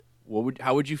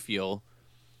How would you feel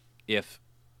if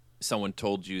someone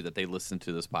told you that they listened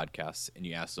to this podcast and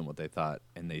you asked them what they thought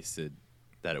and they said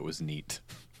that it was neat?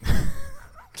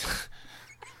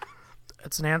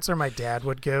 It's an answer my dad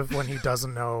would give when he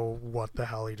doesn't know what the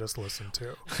hell he just listened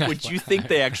to. Would you think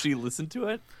they actually listened to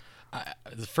it?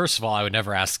 First of all, I would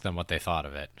never ask them what they thought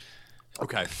of it.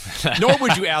 Okay. Nor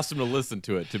would you ask them to listen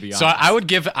to it, to be honest. So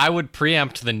I would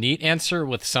preempt the neat answer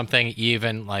with something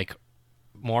even like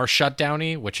more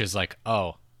shutdowny, which is like,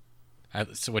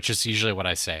 which is usually what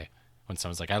I say when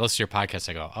someone's like, I listen to your podcast.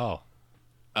 I go, oh.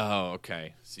 Oh,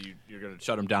 okay. So you're going to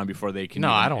shut them down before they can.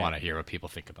 No, I don't want to hear what people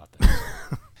think about this.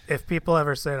 If people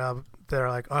ever say they're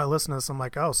like, oh, I listen to this, I'm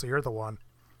like, oh, so you're the one.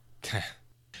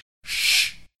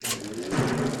 Shh.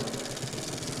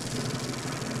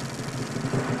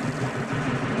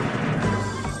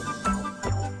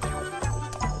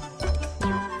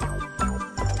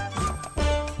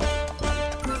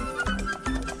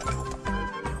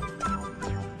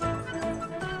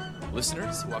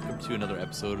 Listeners, welcome to another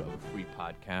episode of a free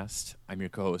podcast. I'm your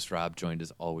co-host Rob, joined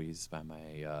as always by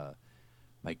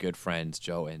my good friends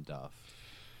Joe and Duff.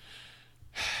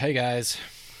 Hey guys.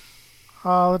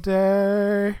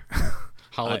 Holiday.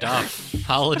 Holoduff.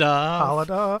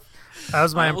 That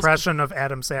was my impression of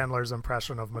Adam Sandler's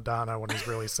impression of Madonna when he's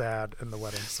really sad in The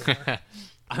Wedding Singer.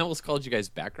 I almost called you guys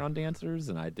background dancers,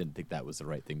 and I didn't think that was the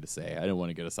right thing to say. I didn't want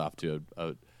to get us off to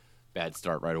a bad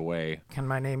start right away. Can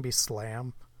my name be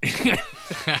Slam? You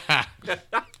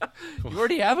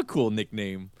already have a cool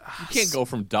nickname. You can't go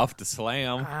from Duff to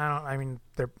Slam.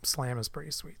 Their Slam is pretty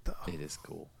sweet, though. It is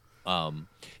cool.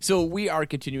 So we are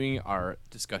continuing our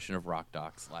discussion of rock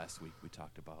docs. Last week we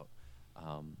talked about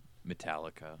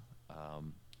Metallica.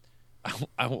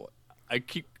 I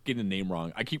keep getting the name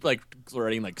wrong. I keep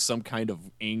writing some kind of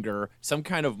anger, some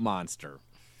kind of monster.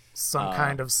 Some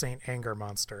kind of Saint Anger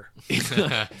monster.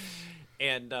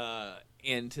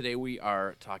 And today we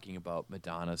are talking about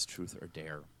Madonna's Truth or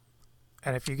Dare.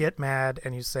 And if you get mad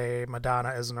and you say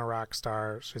Madonna isn't a rock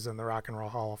star, she's in the Rock and Roll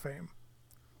Hall of Fame.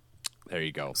 There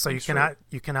you go. So you cannot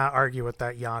argue with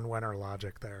that Jan Wenner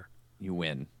logic there. You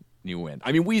win.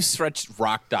 I mean, we've stretched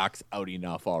rock docs out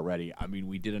enough already. I mean,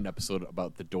 we did an episode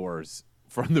about the Doors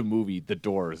from the movie The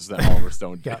Doors that Oliver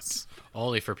Stone did. Yes.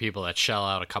 Only for people that shell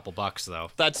out a couple bucks, though.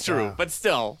 That's true. Yeah. But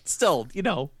still, it's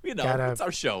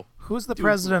our show. Who's the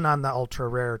president on the ultra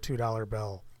rare $2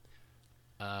 bill?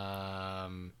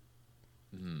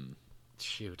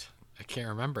 Shoot, I can't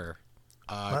remember.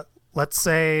 Let's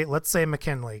say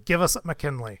McKinley. Give us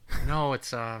McKinley. No,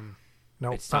 it's nope,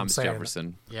 it's Thomas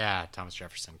Jefferson. Yeah, Thomas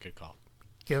Jefferson. Good call.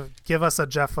 Give us a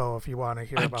Jeffo if you want to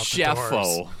hear about Jeffo. the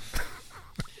Doors.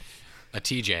 A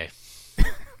TJ.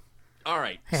 All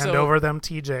right. Hand over them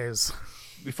TJs.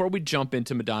 Before we jump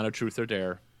into Madonna Truth or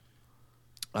Dare,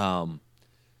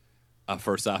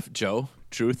 first off, Joe,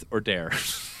 Truth or Dare?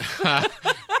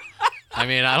 I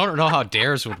mean, I don't know how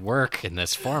dares would work in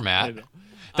this format.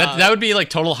 That would be like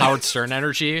total Howard Stern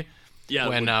energy. Yeah.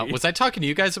 When was I talking to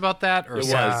you guys about that? Or it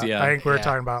was, yeah. I think we were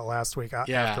talking about it last week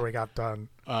after we got done.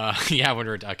 Yeah, when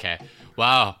we were okay.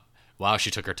 Wow,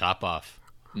 she took her top off.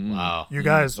 Wow. You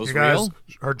guys, real?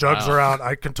 Her jugs are out.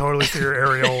 I can totally see your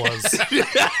areolas.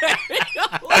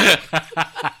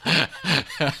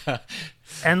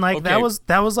 And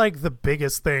that was like the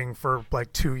biggest thing for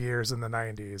like 2 years in the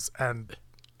 90s, and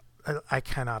I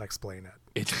cannot explain it.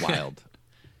 It's wild.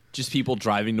 Just people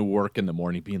driving to work in the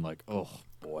morning being like, oh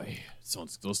boy,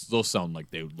 those sound like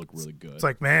they would look really good. It's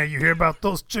like, man, you hear about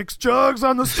those chicks' jugs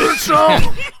on the street show?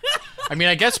 I mean,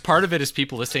 I guess part of it is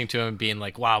people listening to him and being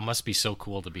like, wow, it must be so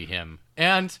cool to be him.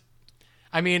 And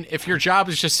I mean, if your job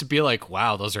is just to be like,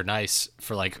 wow, those are nice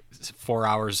for like 4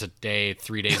 hours a day,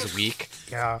 3 days a week.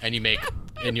 Yeah.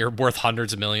 And you're worth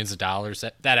hundreds of millions of dollars.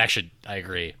 That actually, I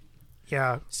agree.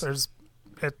 Yeah.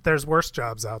 There's worse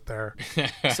jobs out there.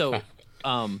 So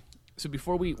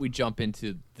before we jump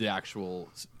into the actual,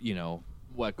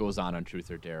 what goes on Truth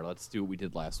or Dare, let's do what we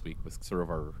did last week with sort of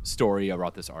our story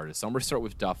about this artist. So I'm going to start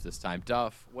with Duff this time.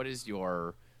 Duff, what is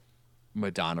your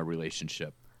Madonna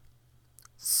relationship?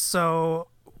 So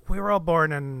we were all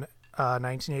born in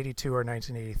 1982 or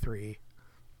 1983.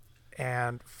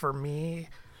 And for me,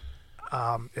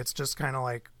 it's just kind of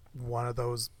like one of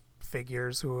those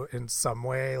figures who in some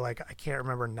way, like, I can't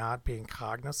remember not being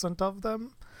cognizant of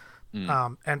them.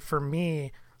 And for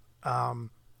me,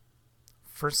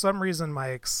 for some reason,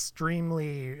 my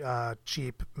extremely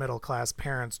cheap middle-class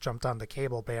parents jumped on the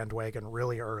cable bandwagon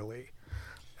really early.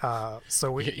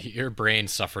 Your brain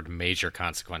suffered major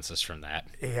consequences from that.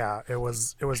 Yeah, it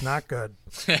was not good.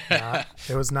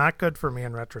 It was not good for me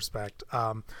in retrospect.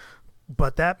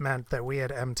 But that meant that we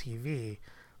had MTV,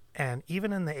 And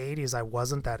even in the 80s, I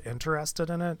wasn't that interested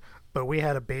in it, but we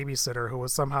had a babysitter who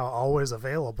was somehow always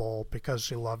available because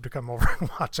she loved to come over and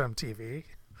watch MTV.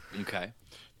 Okay.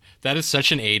 That is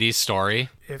such an 80s story.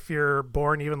 If you're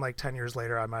born even like 10 years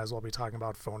later, I might as well be talking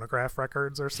about phonograph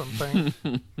records or something.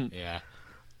 Yeah.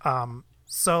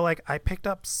 So like I picked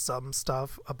up some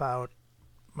stuff about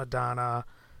Madonna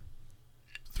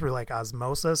through like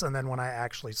osmosis, and then when I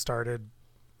actually started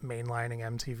mainlining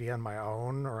MTV on my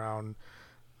own around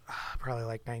probably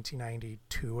like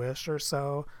 1992-ish or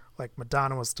so, like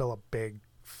Madonna was still a big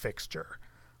fixture.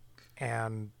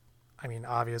 And I mean,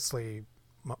 obviously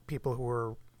people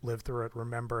who lived through it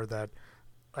remember that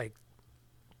like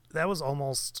that was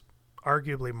almost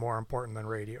arguably more important than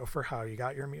radio for how you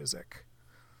got your music.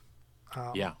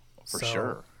 Yeah, for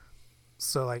sure.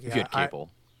 So like, if you had cable.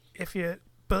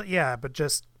 But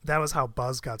just that was how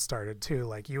buzz got started too.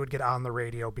 Like you would get on the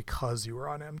radio because you were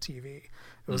on MTV. It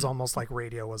was almost like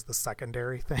radio was the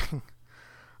secondary thing.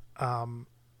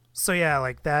 So yeah,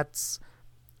 like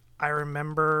I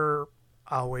remember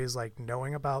always like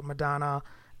knowing about Madonna,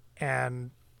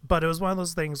 but it was one of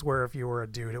those things where if you were a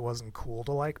dude, it wasn't cool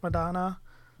to like Madonna.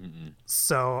 Mm-hmm.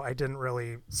 So I didn't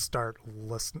really start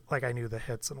listening. Like I knew the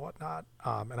hits and whatnot,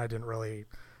 and I didn't really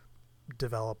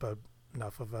develop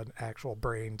enough of an actual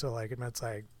brain to like admit it's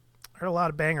like I heard a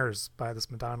lot of bangers by this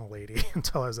Madonna lady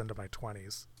until I was into my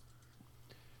 20s.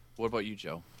 What about you,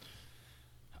 Joe?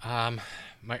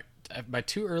 My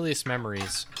two earliest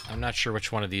memories, I'm not sure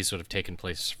which one of these would have taken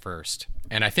place first,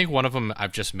 and I think one of them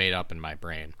I've just made up in my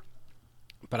brain.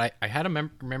 But I had a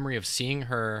memory of seeing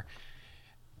her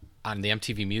on the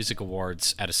MTV Music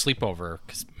Awards at a sleepover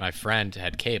because my friend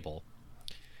had cable.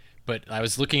 But I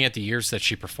was looking at the years that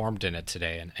she performed in it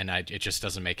today, and it just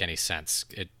doesn't make any sense.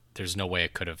 There's no way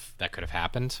that could have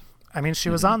happened. I mean, she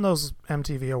was on those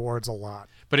MTV Awards a lot.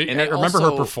 But I remember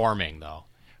her performing, though.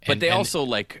 But they also,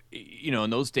 like, you know, in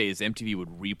those days, MTV would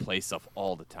replay stuff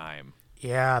all the time.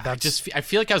 Yeah, I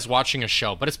feel like I was watching a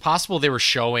show, but it's possible they were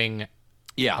showing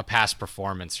a past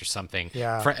performance or something.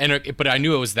 Yeah. But I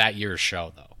knew it was that year's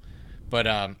show, though.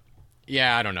 But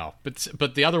yeah, I don't know.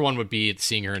 But the other one would be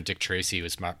seeing her in Dick Tracy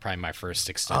was probably my first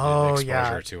extended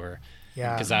exposure to her.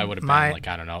 Yeah. Because I would have been like,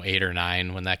 I don't know, 8 or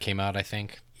 9 when that came out, I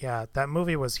think. Yeah, that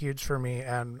movie was huge for me,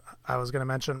 and I was going to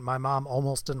mention my mom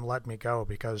almost didn't let me go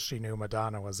because she knew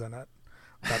Madonna was in it.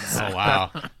 Oh,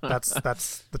 wow.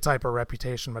 That's the type of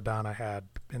reputation Madonna had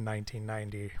in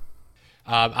 1990.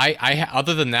 I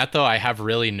other than that, though, I have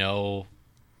really no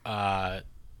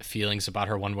feelings about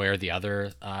her one way or the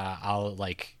other. I'll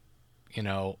like, you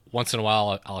know, once in a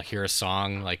while I'll hear a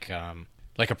song like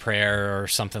a prayer or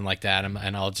something like that,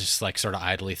 and I'll just like sort of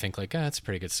idly think like, that's a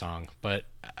pretty good song. But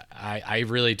I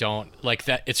really don't like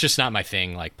that. It's just not my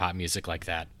thing, like pop music like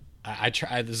that. I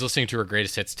was listening to her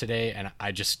greatest hits today, and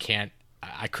I just can't.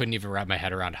 I couldn't even wrap my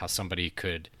head around how somebody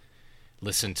could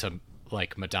listen to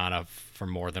like Madonna for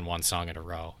more than one song in a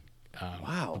row.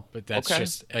 Wow. But that's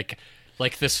just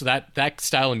like this that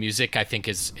style of music I think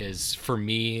is for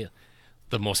me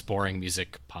the most boring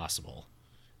music possible.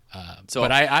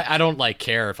 But I don't like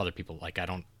care if other people like. I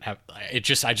don't have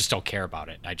it. I just don't care about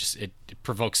it. It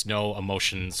provokes no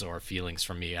emotions or feelings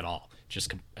from me at all.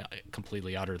 Just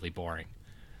completely utterly boring.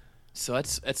 So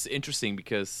that's interesting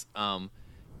because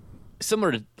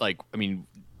similar to like, I mean,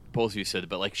 both of you said it,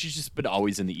 but like she's just been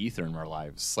always in the ether in our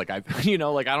lives. Like I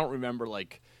don't remember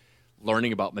like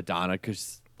learning about Madonna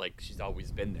because like she's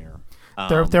always been there.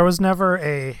 There was never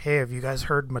a, hey, have you guys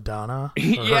heard Madonna?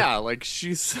 Yeah, like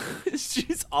she's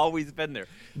always been there.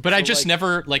 But so I just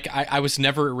never like I was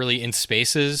never really in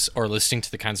spaces or listening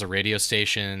to the kinds of radio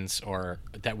stations or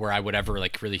that where I would ever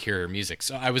like really hear her music.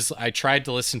 So I tried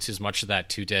to listen to as much of that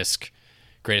 2-disc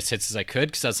greatest hits as I could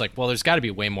because I was like, well, there's got to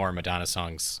be way more Madonna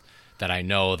songs that I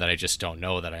know that I just don't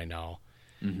know that I know.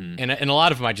 Mm-hmm. And a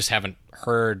lot of them I just haven't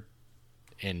heard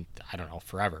in, I don't know,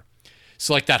 forever.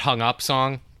 So like that Hung Up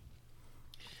song.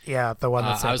 Yeah, the one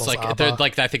that I was like,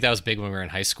 I think that was big when we were in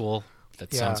high school.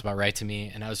 That sounds about right to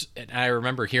me. And I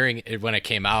remember hearing it when it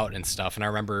came out and stuff. And I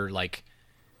remember like,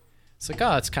 it's like,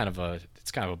 oh, it's kind of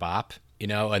a bop, you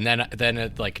know. And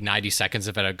then like 90 seconds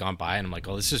of it had gone by, and I'm like,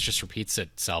 oh, this just repeats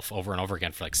itself over and over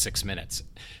again for like 6 minutes.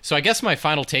 So I guess my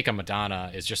final take on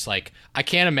Madonna is just like, I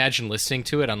can't imagine listening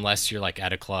to it unless you're like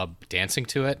at a club dancing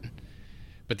to it.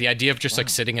 But the idea of just like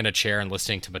sitting in a chair and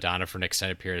listening to Madonna for an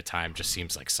extended period of time just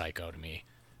seems like psycho to me.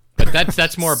 But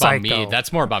that's more about me.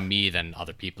 That's more about me than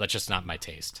other people. That's just not my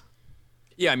taste.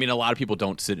 Yeah, I mean, a lot of people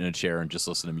don't sit in a chair and just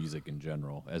listen to music in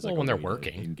general as like when they're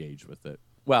working, engage with it.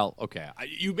 Well, okay,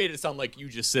 you made it sound like you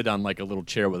just sit on like a little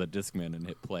chair with a Discman and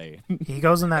hit play. He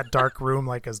goes in that dark room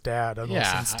like his dad and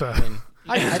listens to.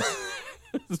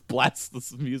 Just blast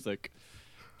this music.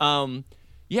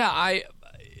 Yeah,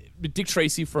 Dick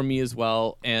Tracy for me as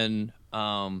well, and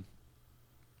I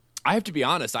have to be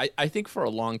honest. I think for a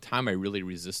long time I really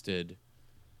resisted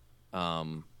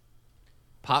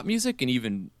pop music and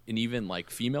even like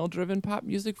female driven pop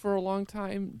music for a long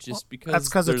time, just because that's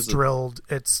because it's drilled.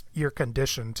 You're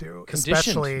conditioned to,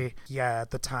 especially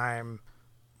at the time.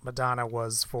 Madonna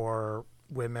was for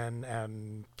women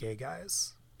and gay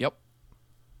guys. Yep.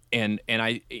 And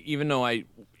I, even though I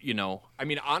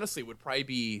mean, honestly, it would probably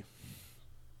be,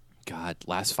 God,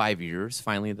 last 5 years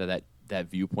finally that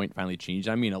viewpoint finally changed.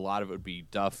 I mean, a lot of it would be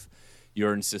Duff,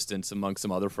 your insistence among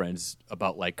some other friends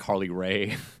about like Carly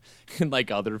Rae and like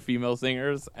other female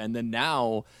singers. And then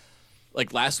now,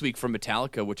 like last week from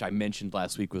Metallica, which I mentioned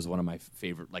last week was one of my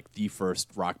favorite, like the first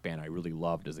rock band I really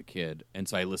loved as a kid. And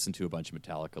so I listened to a bunch of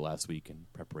Metallica last week in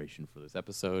preparation for this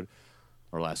episode,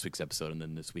 or last week's episode. And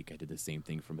then this week I did the same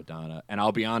thing for Madonna. And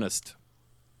I'll be honest,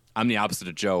 I'm the opposite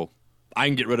of Joe. I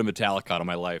can get rid of Metallica out of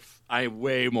my life. I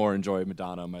way more enjoy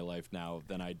Madonna in my life now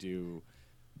than I do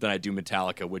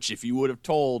Metallica, which if you would have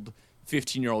told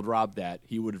 15-year-old Rob that,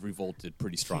 he would have revolted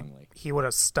pretty strongly. He would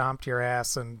have stomped your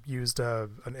ass and used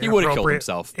he would have killed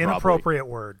himself. Inappropriate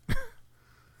word.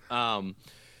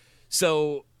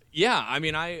 So yeah, I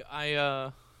mean, I'm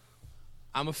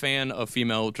a fan of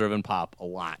female-driven pop a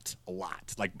lot.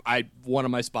 Like one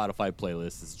of my Spotify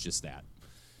playlists is just that,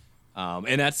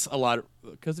 and that's a lot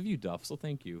because of you, Duff. So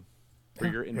thank you for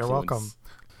your influence. You're welcome.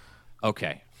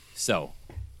 Okay, so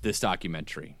this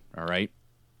documentary, all right.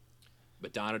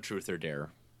 Madonna, Truth or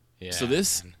Dare. Yeah. So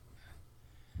this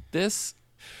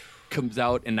comes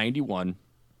out in 91.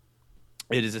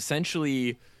 It is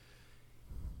essentially,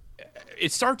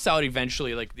 it starts out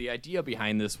eventually, like the idea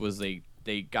behind this was they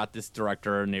got this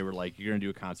director and they were like, you're going to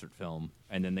do a concert film.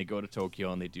 And then they go to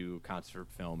Tokyo and they do a concert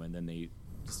film. And then they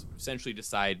essentially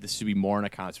decide this should be more than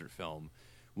a concert film.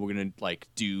 We're going to like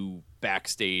do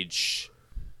backstage,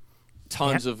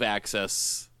 tons of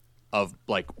access of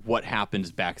like what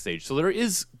happens backstage. So there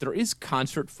is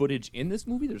concert footage in this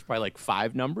movie. There's probably like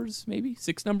 6 numbers maybe.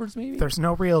 There's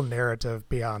no real narrative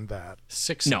beyond that.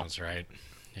 6 sounds right.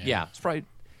 Yeah, it's probably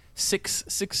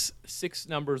six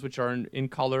numbers which are in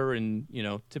color and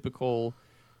typical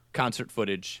concert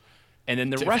footage, and then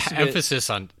the rest of it, emphasis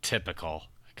on typical,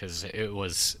 because it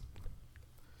was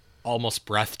almost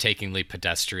breathtakingly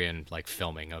pedestrian like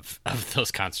filming of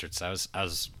those concerts. I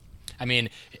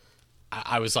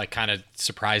was like kind of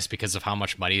surprised because of how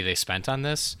much money they spent on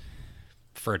this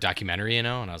for a documentary, and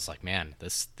I was like, man,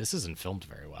 this isn't filmed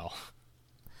very well.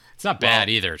 It's not bad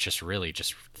either. It's just really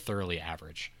just thoroughly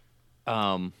average.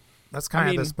 That's kind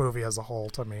of this movie as a whole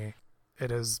to me.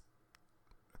 It is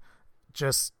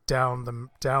just down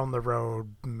the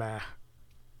road meh.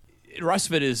 The rest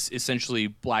of it is essentially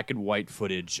black and white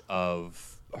footage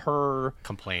of her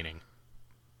complaining.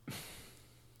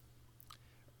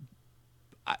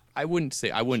 I wouldn't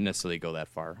necessarily go that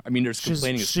far. I mean, there's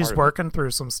complaining. She's working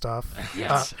through some stuff.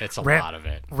 Yes, it's a lot of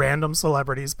it. Random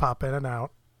celebrities pop in and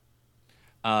out.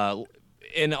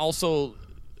 And also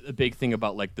a big thing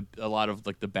about like a lot of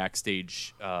like the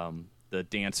backstage, the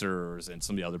dancers and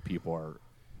some of the other people are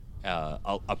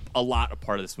a lot a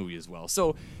part of this movie as well.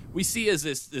 So we see as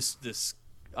this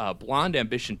Blonde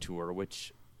Ambition tour,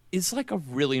 which is like a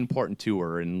really important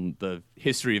tour in the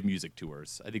history of music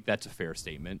tours. I think that's a fair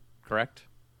statement. Correct?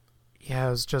 Yeah,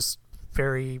 it was just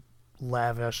very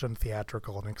lavish and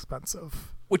theatrical and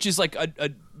expensive. Which is like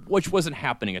which wasn't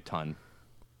happening a ton,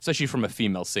 especially from a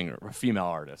female singer or a female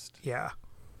artist. Yeah.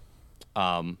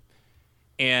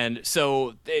 And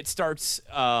so it starts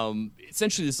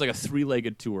essentially it's like a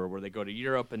 3-legged tour where they go to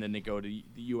Europe and then they go to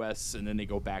the US and then they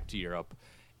go back to Europe.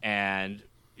 And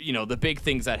the big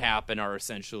things that happen are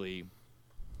essentially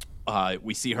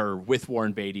we see her with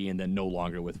Warren Beatty and then no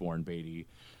longer with Warren Beatty.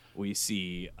 We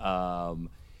see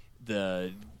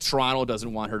the Toronto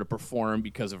doesn't want her to perform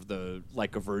because of the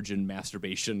like a virgin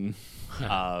masturbation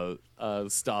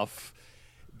stuff.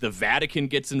 The Vatican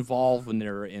gets involved when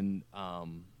they're in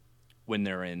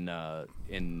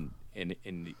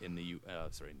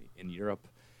Europe.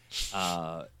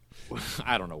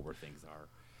 I don't know where things are,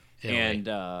 yeah, and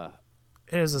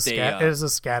it is a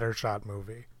scattershot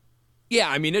movie. Yeah,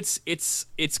 I mean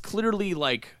it's clearly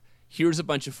like here's a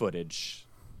bunch of footage.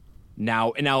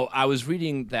 Now I was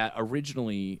reading that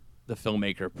originally the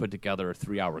filmmaker put together a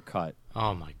 3-hour cut.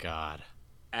 Oh my God!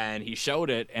 And he showed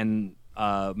it, and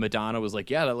Madonna was like,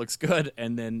 "Yeah, that looks good."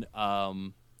 And then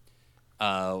the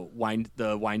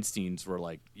Weinsteins were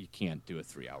like, "You can't do a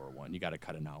 3-hour one. You got to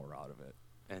cut an hour out of it."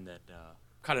 And then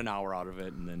cut an hour out of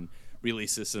it, and then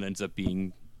release this, and ends up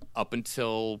being up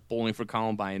until Bowling for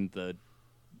Columbine the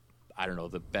I don't know,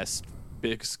 the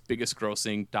biggest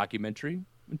grossing documentary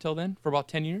until then for about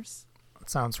 10 years.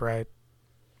 Sounds right.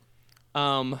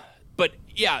 But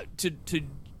yeah, to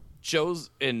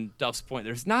Joe's and Duff's point,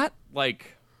 there's not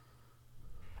like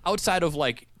outside of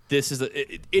like this is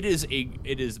it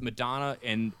is Madonna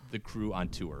and the crew on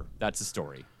tour. That's the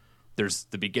story. There's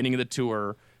the beginning of the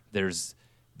tour. There's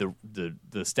the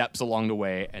steps along the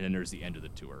way, and then there's the end of the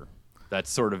tour. That's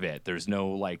sort of it. There's no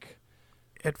like.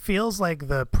 It feels like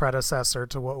the predecessor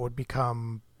to what would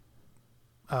become,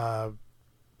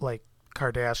 like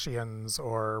Kardashians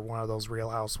or one of those Real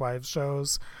Housewives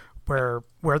shows, where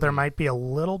there might be a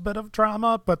little bit of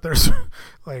drama, but there's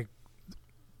like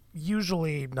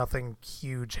usually nothing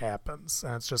huge happens,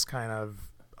 and it's just kind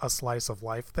of a slice of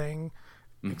life thing.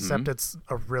 Mm-hmm. Except it's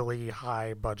a really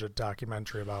high budget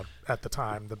documentary about, at the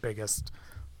time, the biggest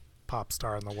pop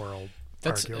star in the world,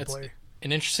 arguably. That's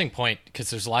an interesting point, because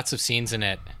there's lots of scenes in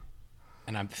it,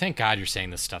 and thank God you're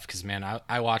saying this stuff, because man,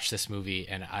 I watched this movie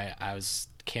and I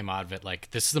came out of it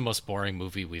like, this is the most boring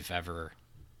movie we've ever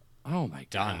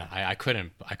done. I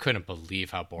couldn't believe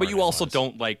how boring. But you also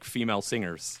don't like female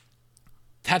singers.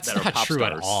 That's not true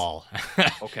stars. At all.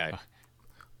 Okay.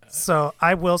 So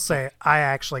I will say I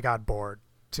actually got bored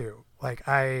too. Like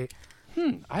like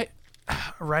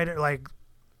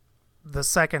the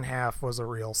second half was a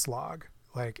real slog.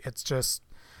 Like it's just,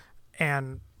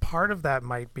 and part of that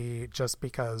might be just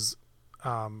because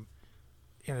in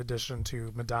addition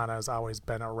to Madonna has always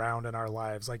been around in our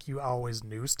lives, like you always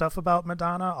knew stuff about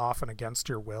Madonna, often against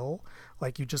your will.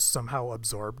 Like you just somehow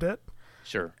absorbed it.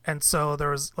 Sure. And so there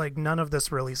was like none of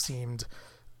this really seemed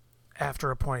after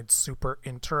a point super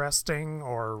interesting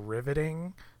or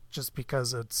riveting, just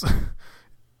because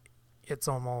it's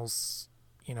almost,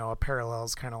 a parallel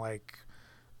is kind of like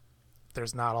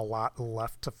there's not a lot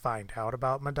left to find out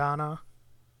about Madonna.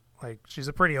 Like she's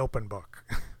a pretty open book.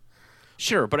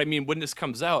 Sure, but I mean, when this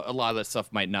comes out, a lot of that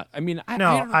stuff might not. I mean,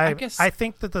 I guess I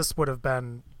think that this would have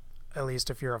been, at least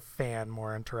if you're a fan,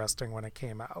 more interesting when it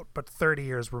came out. But 30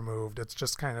 years removed, it's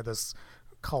just kind of this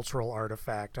cultural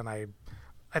artifact, and I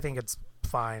think it's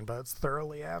fine, but it's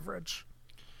thoroughly average.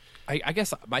 I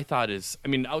guess my thought is, I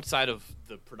mean, outside of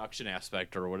the production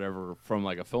aspect or whatever, from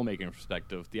like a filmmaking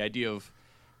perspective, the idea of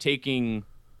taking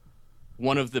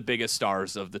one of the biggest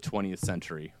stars of the 20th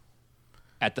century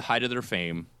at the height of their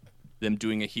fame, them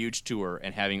doing a huge tour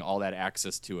and having all that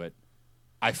access to it,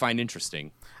 I find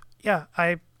interesting. Yeah,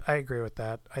 I agree with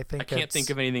that. I can't think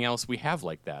of anything else we have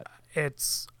like that.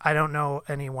 I don't know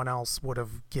anyone else would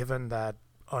have given that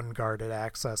unguarded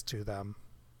access to them.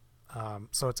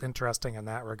 So it's interesting in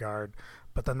that regard.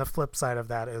 But then the flip side of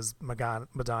that is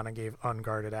Madonna gave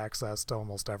unguarded access to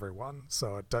almost everyone.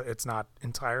 So it's not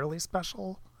entirely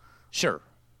special. Sure.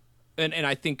 And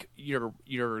I think your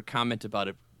comment about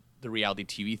it, the reality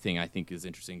TV thing, I think is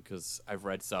interesting, because I've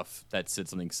read stuff that said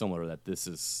something similar, that this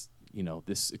is,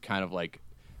 this kind of like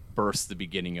bursts the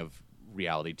beginning of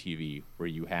reality TV, where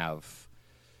you have,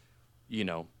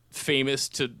 famous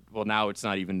to, well, now it's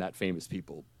not even that famous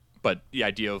people, but the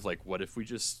idea of like, what if we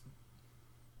just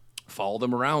follow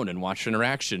them around and watch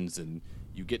interactions, and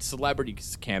you get celebrity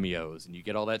cameos and you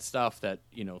get all that stuff that,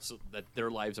 so that their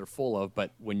lives are full of,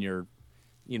 but when you're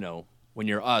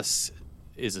us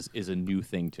is a new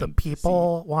thing to the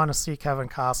people want to see Kevin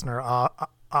Costner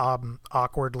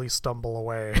awkwardly stumble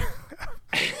away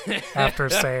after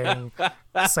saying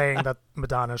that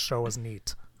Madonna's show was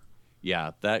neat.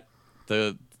 Yeah,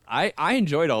 I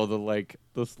enjoyed all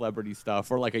the celebrity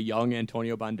stuff, or like a young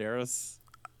Antonio Banderas.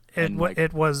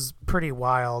 It was pretty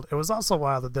wild. It was also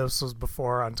wild that this was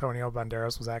before Antonio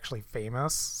Banderas was actually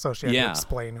famous, so she had to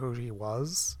explain who he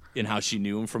was and how she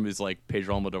knew him from his like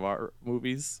Pedro Almodovar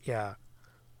movies. Yeah.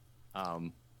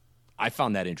 I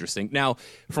found that interesting. Now,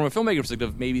 from a filmmaker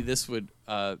perspective, maybe this would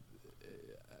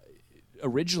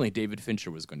originally David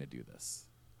Fincher was going to do this.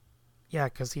 Yeah,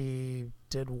 because he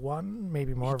did one,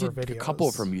 maybe more of her videos. A couple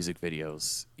of her music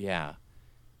videos. Yeah.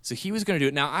 So he was going to do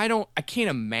it. Now, I can't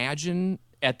imagine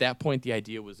at that point the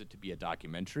idea was it to be a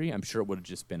documentary. I'm sure it would have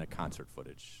just been a concert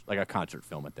footage, like a concert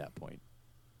film at that point.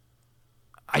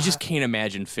 I just can't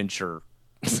imagine Fincher.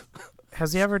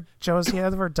 Has he ever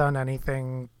done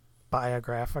anything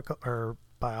biographical or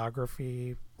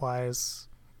biography wise?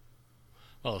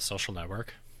 Well, a Social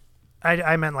Network.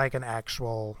 I meant like an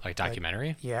actual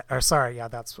documentary.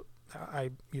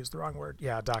 I used the wrong word.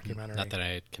 Yeah, documentary. Not that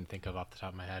I can think of off the top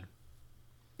of my head.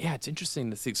 Yeah, it's interesting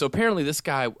to see. So apparently this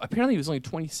guy he was only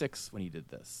 26 when he did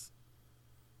this,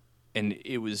 and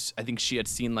it was, I think she had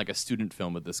seen like a student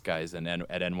film of this guy's at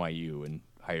NYU and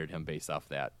hired him based off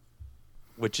that,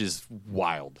 which is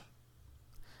wild.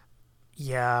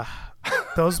 Yeah,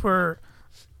 those were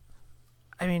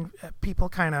I mean, people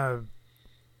kind of,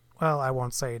 well, I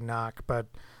won't say knock, but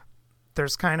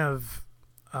there's kind of,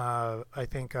 I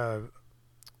think, a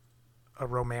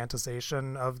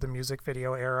romanticization of the music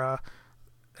video era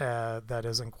that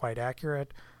isn't quite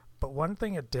accurate. But one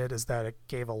thing it did is that it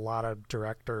gave a lot of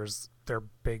directors their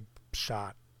big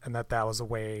shot, and that was a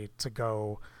way to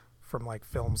go from like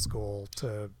film school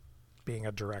to being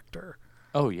a director.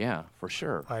 Oh yeah, for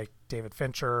sure. Like David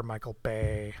Fincher, Michael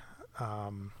Bay,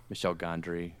 Michel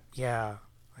Gondry. Yeah,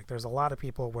 like there's a lot of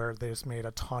people where they just made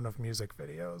a ton of music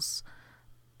videos,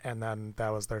 and then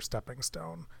that was their stepping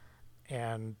stone.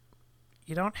 And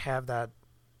you don't have that.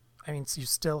 I mean, you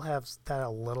still have that a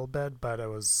little bit, but it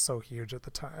was so huge at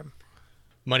the time.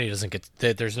 Money doesn't get.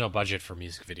 There's no budget for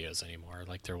music videos anymore,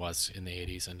 like there was in the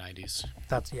 80s and 90s.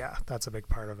 That's a big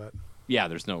part of it. Yeah,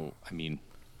 there's no. I mean,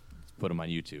 put them on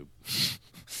YouTube.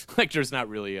 Like, there's not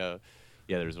really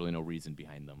there's really no reason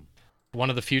behind them. One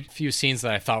of the few scenes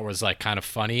that I thought was like kind of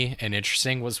funny and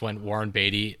interesting was when Warren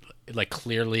Beatty like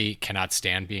clearly cannot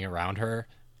stand being around her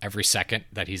every second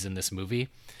that he's in this movie.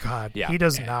 God, yeah. He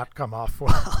does not come off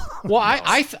well. Well,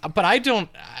 but I don't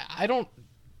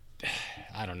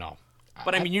know.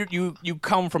 But I mean, you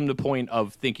come from the point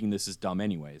of thinking this is dumb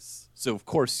anyways, so of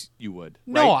course you would.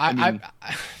 No, right?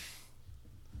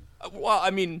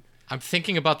 I mean, I'm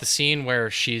thinking about the scene where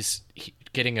she's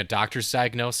getting a doctor's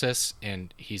diagnosis,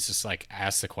 and he's just like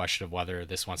asked the question of whether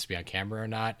this wants to be on camera or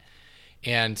not,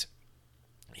 and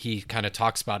he kind of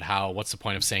talks about how what's the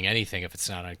point of saying anything if it's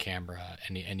not on camera,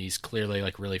 and he's clearly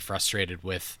like really frustrated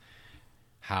with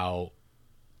how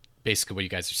basically what you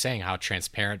guys are saying, how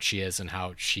transparent she is and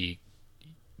how she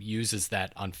uses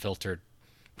that unfiltered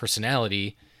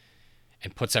personality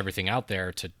and puts everything out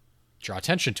there to draw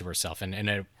attention to herself, and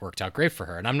it worked out great for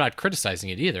her. And I'm not criticizing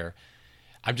it either.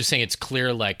 I'm just saying it's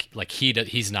clear like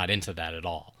he's not into that at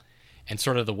all. And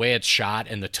sort of the way it's shot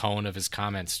and the tone of his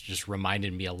comments just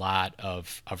reminded me a lot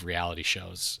of reality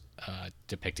shows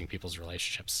depicting people's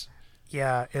relationships.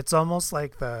 Yeah, it's almost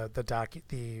like the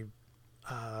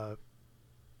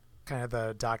kind of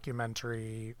the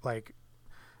documentary, like,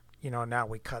 you know, now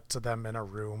we cut to them in a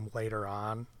room later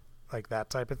on, like that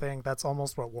type of thing. That's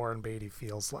almost what Warren Beatty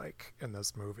feels like in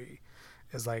this movie.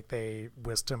 Is like they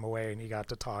whisked him away and he got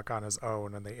to talk on his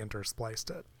own and they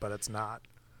interspliced it, but it's not.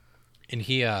 And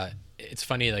he, it's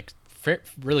funny, like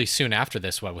really soon after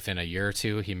this, within a year or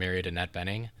two, he married Annette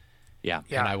Bening. Yeah.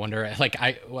 And I wonder, like,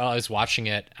 while I was watching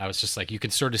it, I was just like, you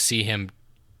could sort of see him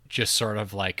just sort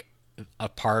of like a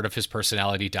part of his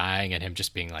personality dying and him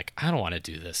just being like, I don't want to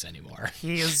do this anymore.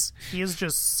 He is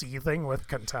just seething with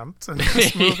contempt in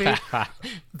this movie. Yeah.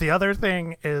 The other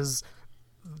thing is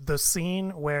the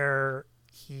scene where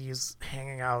he's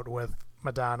hanging out with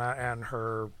Madonna and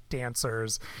her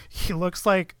dancers. He looks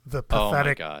like the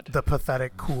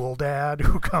pathetic cool dad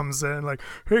who comes in like,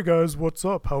 hey guys, what's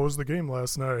up? How was the game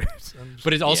last night?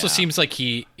 But it also seems like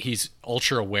he's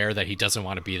ultra aware that he doesn't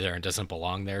want to be there and doesn't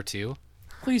belong there too.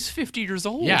 Well, he's 50 years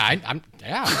old. Yeah, I'm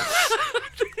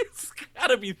He's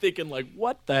gotta be thinking like,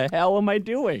 what the hell am I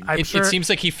doing? It seems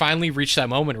like he finally reached that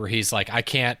moment where he's like, I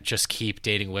can't just keep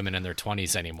dating women in their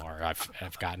 20s anymore.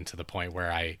 I've gotten to the point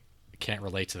where I can't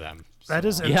relate to them. That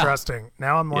is interesting.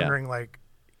 Now I'm wondering, like,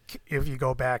 if you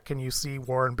go back, can you see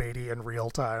Warren Beatty in real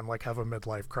time, like, have a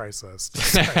midlife crisis?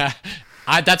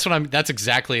 That's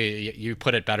exactly, you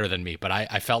put it better than me, but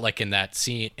I felt like in that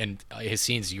scene, in his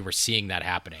scenes, you were seeing that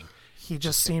happening. He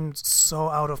just seemed so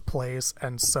out of place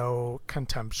and so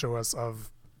contemptuous of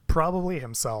probably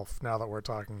himself, now that we're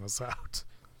talking this out.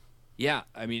 Yeah,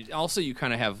 I mean, also you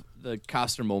kind of have the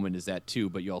Costner moment is that too,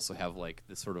 but you also have like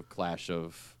this sort of clash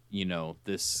of, you know,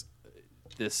 this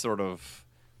sort of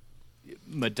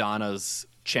Madonna's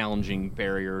challenging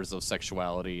barriers of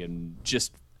sexuality and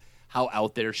just how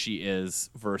out there she is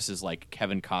versus like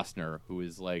Kevin Costner, who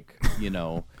is like, you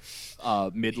know,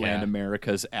 Midland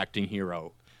America's acting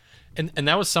hero. And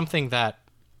that was something that,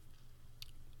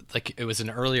 like, it was an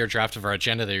earlier draft of our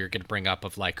agenda that you're going to bring up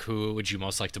of, like, who would you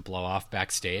most like to blow off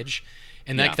backstage?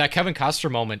 And that Kevin Costner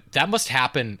moment, that must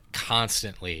happen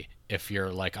constantly if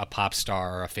you're, like, a pop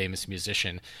star or a famous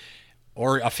musician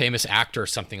or a famous actor or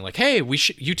something. Like, hey,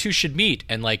 you two should meet.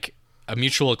 And, like, a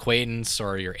mutual acquaintance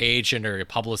or your agent or your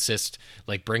publicist,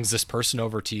 like, brings this person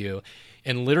over to you.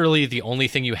 And literally the only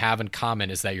thing you have in common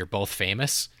is that you're both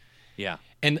famous. Yeah.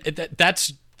 And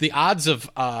that's... The odds of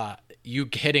you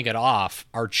hitting it off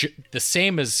are the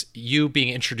same as you being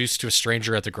introduced to a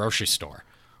stranger at the grocery store.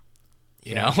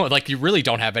 You know, like you really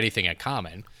don't have anything in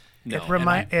common. No.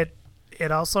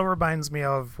 It also reminds me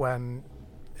of when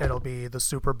it'll be the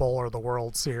Super Bowl or the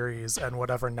World Series, and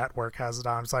whatever network has it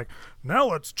on, it's like, now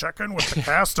let's check in with the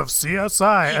cast of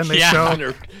CSI, and they show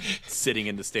they're sitting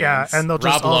in the stands. yeah, and they'll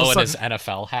just Rob all of a Lowe in sudden, his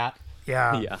NFL hat.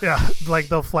 yeah, like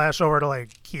they'll flash over to like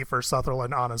Kiefer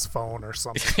Sutherland on his phone or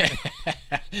something.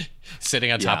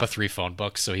 Sitting on top Yeah. of 3 phone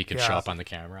books so he can Yeah. show up on the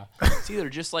camera. See, they're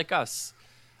just like us.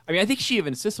 I mean, I think she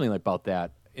even said something about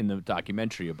that in the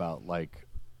documentary about like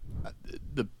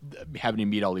the having to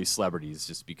meet all these celebrities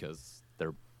just because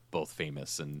they're both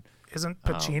famous, and Isn't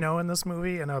Pacino in this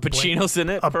movie? And Pacino's in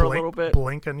it a for blink, a little bit.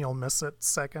 Blink and you'll miss it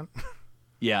second.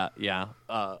 Yeah.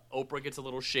 Oprah gets a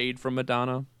little shade from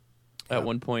Madonna at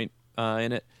one point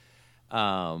in it.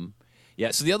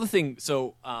 Yeah. So the other thing,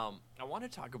 I want to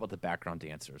talk about the background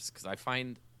dancers because I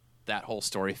find that whole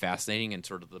story fascinating and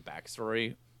sort of the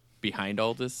backstory behind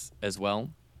all this as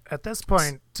well. At this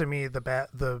point, to me,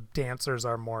 the dancers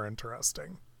are more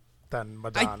interesting than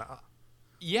Madonna.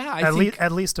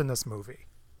 At least in this movie.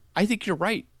 I think you're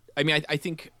right. I mean, I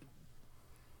think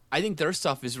their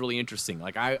stuff is really interesting.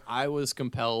 Like I was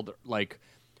compelled, like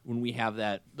when we have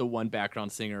the one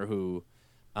background singer who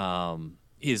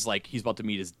is like he's about to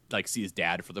meet see his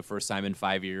dad for the first time in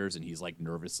 5 years, and he's like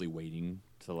nervously waiting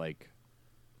to like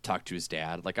talk to his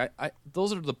dad. Like I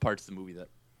those are the parts of the movie, that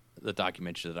the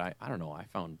documentary, that I don't know, I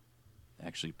found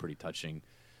actually pretty touching.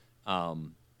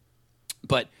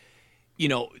 But you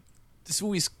know, this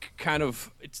movie's kind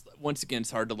of, it's once again,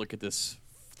 it's hard to look at this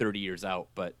 30 years out,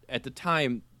 but at the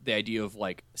time, the idea of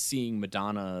like seeing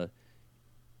Madonna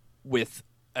with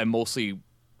a mostly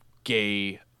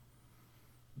gay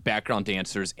background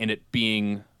dancers and it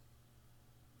being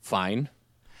fine,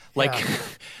 like Yeah.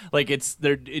 like it's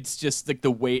just like the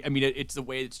way, I mean, it's the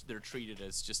way they're treated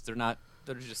as just they're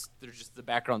just the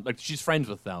background, like she's friends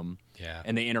with them, Yeah.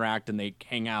 and they interact and they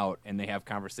hang out and they have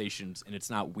conversations, and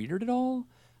it's not weird at all.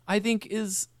 I think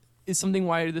is something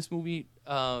why this movie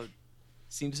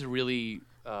seems to really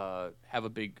have a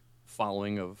big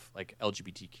following of like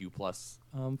LGBTQ plus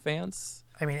fans.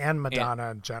 I mean, and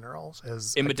Madonna in general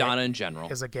is a Madonna in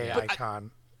general is a gay But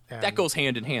icon. And that goes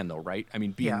hand in hand, though, right? I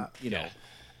mean, being Yeah. you know,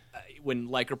 when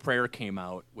Like a Prayer came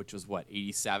out, which was what,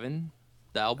 87,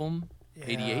 the album,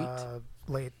 88.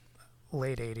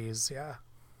 late 80s. Yeah.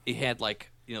 It had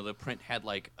like, you know, the print had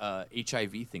like a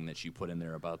HIV thing that she put in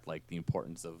there about like the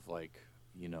importance of like,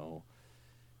 you know,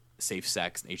 safe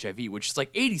sex and HIV, which is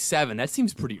like 87. That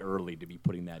seems pretty early to be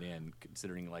putting that in,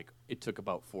 considering like it took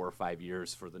about 4 or 5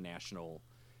 years for the national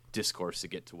discourse to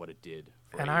get to what it did.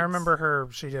 And I remember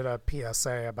she did a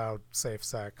PSA about safe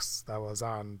sex that was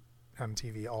on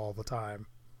MTV all the time.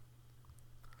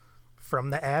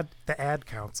 From the ad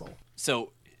council.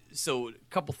 So a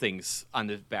couple things on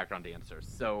the background dancers.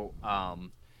 So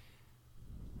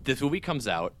this movie comes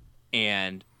out,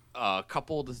 and a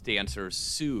couple of the dancers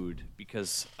sued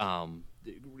because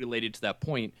related to that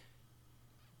point,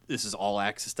 this is all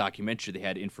access documentary. They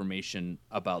had information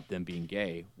about them being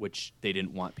gay, which they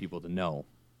didn't want people to know.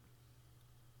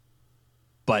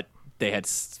 But they had,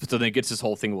 so then it gets this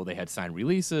whole thing. Well, they had signed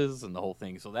releases and the whole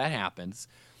thing. So that happens.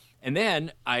 And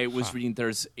then I was reading,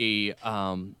 there's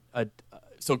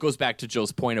so it goes back to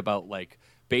Joe's point about like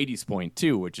Beatty's point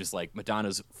too, which is like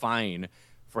Madonna's fine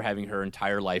for having her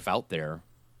entire life out there,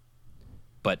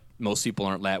 but most people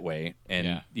aren't that way.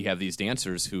 And you have these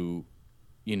dancers who,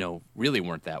 you know, really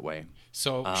weren't that way.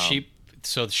 So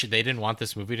they didn't want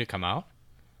this movie to come out?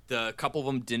 The couple of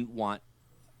them didn't want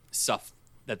stuff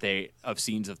that of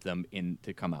scenes of them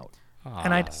to come out.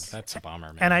 And that's a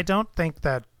bummer, man. And I don't think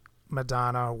that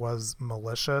Madonna was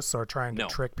malicious or trying to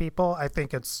trick people. I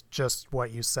think it's just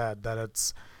what you said,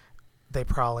 that they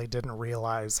probably didn't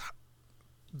realize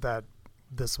that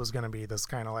this was going to be this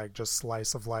kind of like just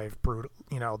slice of life, brutal.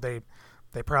 You know, they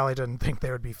probably didn't think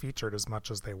they would be featured as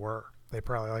much as they were. They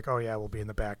probably like, oh yeah, we'll be in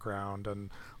the background and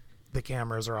the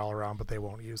cameras are all around, but they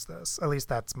won't use this. At least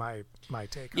that's my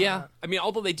take on that. I mean,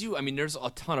 although they do, I mean, there's a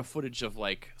ton of footage of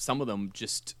like some of them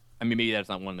just, I mean, maybe that's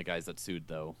not one of the guys that sued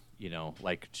though, you know,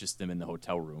 like just them in the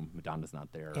hotel room. Madonna's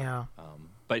not there. Yeah.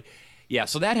 But yeah,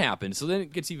 so that happened. So then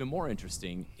it gets even more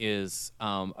interesting is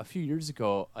a few years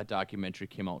ago, a documentary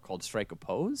came out called Strike a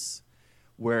Pose,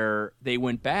 where they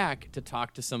went back to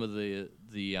talk to some of the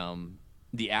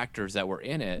actors that were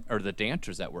in it, or the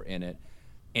dancers that were in it.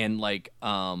 And like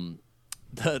the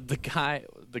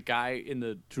guy in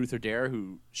the Truth or Dare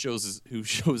who shows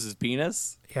his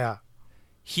penis, Yeah.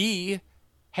 he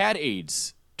had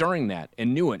AIDS during that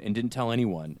and knew it and didn't tell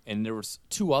anyone. And there was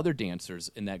 2 other dancers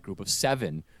in that group of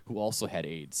 7 who also had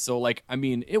AIDS. So like, I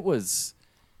mean, it was,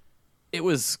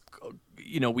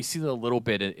 you know, we see a little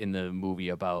bit in the movie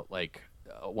about like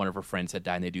one of her friends had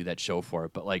died and they do that show for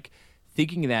it, but like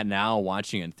thinking that now,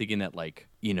 watching it, and thinking that like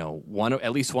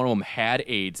at least one of them had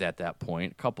AIDS at that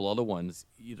point. A couple other ones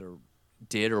either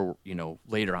did or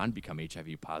later on become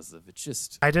HIV positive. It's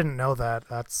just I didn't know that.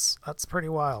 That's pretty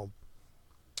wild.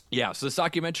 Yeah, so this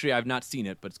documentary, I've not seen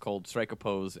it, but it's called Strike a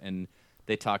Pose, and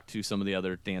they talk to some of the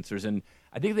other dancers, and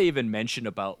I think they even mentioned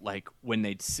about like when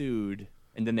they'd sued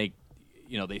and then they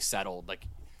settled. Like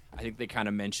I think they kind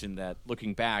of mentioned that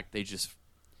looking back, they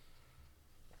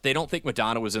don't think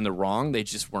Madonna was in the wrong. They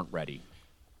just weren't ready.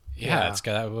 Yeah.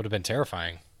 That would have been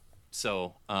terrifying.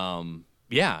 So,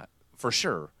 yeah, for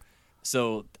sure.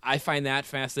 So I find that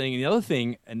fascinating. And the other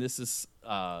thing, and this is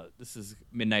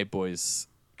Midnight Boys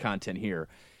content here,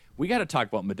 we got to talk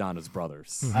about Madonna's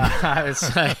brothers.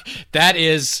 That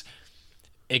is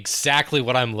exactly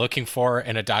what I'm looking for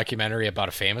in a documentary about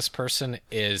a famous person,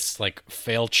 is like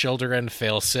failed children,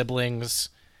 failed siblings.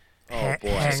 Oh boy,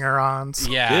 hanger-ons.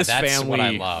 Yeah, this that's family, what I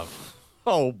love.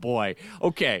 Oh boy.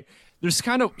 Okay. She's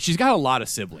got a lot of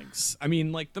siblings. I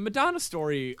mean, like the Madonna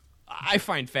story I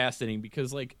find fascinating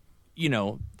because like,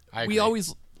 we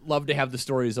always love to have the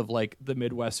stories of like the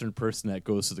Midwestern person that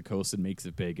goes to the coast and makes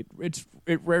it big.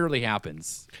 It rarely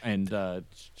happens. And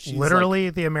she's literally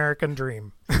the American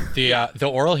dream. The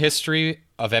oral history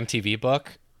of MTV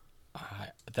book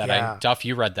Duff,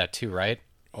 you read that too, right?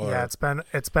 Yeah,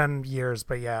 it's been years,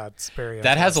 but yeah, it's very.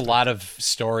 That has a lot of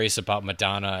stories about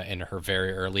Madonna in her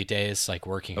very early days, like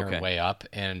working her way up.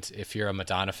 And if you're a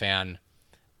Madonna fan,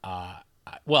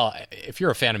 if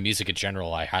you're a fan of music in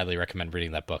general, I highly recommend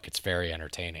reading that book. It's very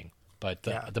entertaining. But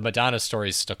the Madonna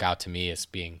stories stuck out to me as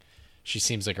being, she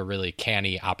seems like a really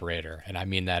canny operator, and I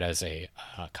mean that as a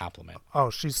compliment. Oh,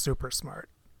 she's super smart.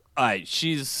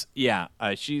 She's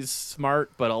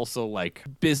smart, but also like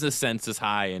business sense is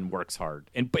high and works hard,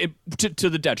 and to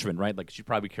the detriment, right? Like she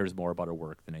probably cares more about her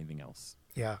work than anything else.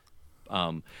 Yeah.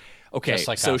 Okay. Just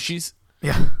like so us.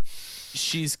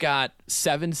 she's got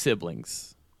 7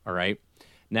 siblings. All right.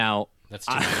 Now that's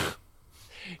too many.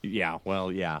 Yeah.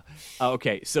 Well. Yeah.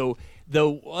 Okay. So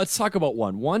let's talk about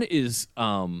one. One is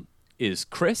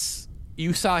Chris.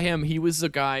 You saw him. He was the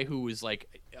guy who was like.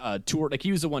 Tour, like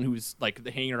he was the one who was like the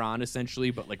hanger on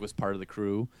essentially, but like was part of the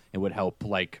crew and would help.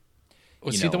 Like,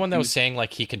 was he the one that was saying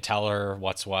like he can tell her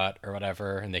what's what or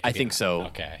whatever? And they, I think so.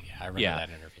 Okay, yeah, I remember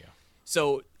that interview.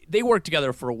 So they work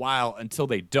together for a while until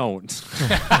they don't.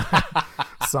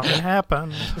 Something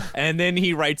happened, and then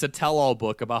he writes a tell-all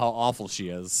book about how awful she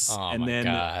is. Oh and my then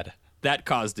God, that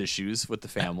caused issues with the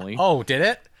family. Oh, did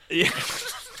it? Yeah.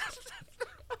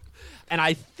 And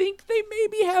I think they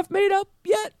maybe have made up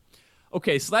yet.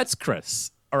 Okay, so that's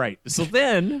Chris. All right, so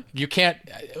then you can't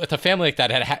with a family like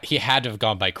that. He had to have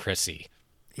gone by Chrissy.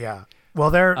 Yeah.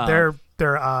 Well, they're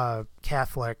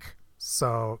Catholic,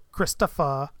 so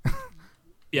Christopher.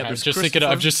 Yeah, I'm just thinking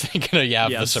of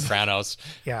The Sopranos.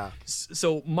 Yeah.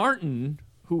 So Martin,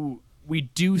 who we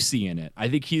do see in it, I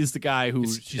think he's the guy who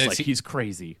he's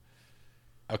crazy.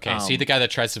 Okay, is he the guy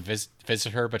that tries to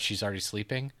visit her, but she's already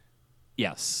sleeping?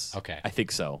 Yes. Okay, I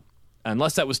think so.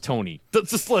 Unless that was Tony.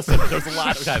 Just listen, there's a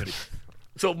lot of happening.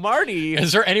 So Marty...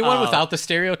 Is there anyone without the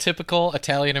stereotypical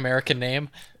Italian-American name?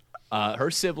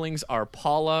 Her siblings are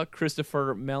Paula,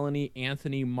 Christopher, Melanie,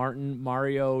 Anthony, Martin,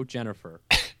 Mario, Jennifer.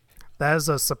 That is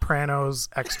a Sopranos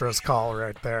extras call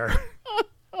right there.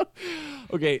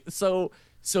 Okay, so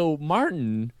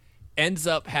Martin ends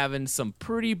up having some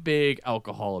pretty big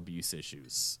alcohol abuse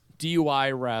issues.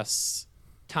 DUI arrests,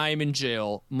 time in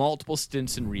jail, multiple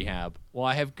stints in rehab. Well,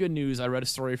 I have good news. I read a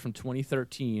story from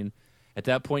 2013. At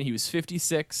that point, he was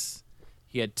 56.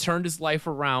 He had turned his life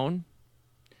around,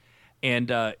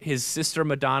 and his sister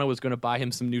Madonna was going to buy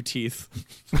him some new teeth.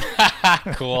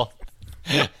 Cool.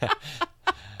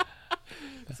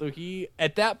 So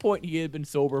at that point, he had been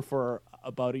sober for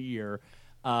about a year.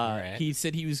 Right. He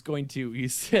said he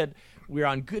said, we're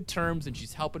on good terms, and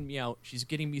she's helping me out. She's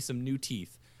getting me some new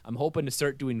teeth. I'm hoping to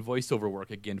start doing voiceover work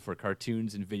again for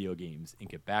cartoons and video games and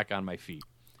get back on my feet.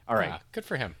 All right. Good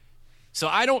for him. So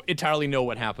I don't entirely know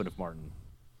what happened with Martin.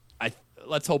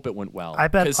 Let's hope it went well. I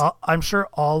bet I'm sure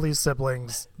all these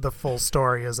siblings, the full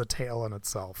story is a tale in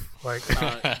itself. Like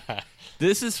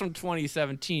this is from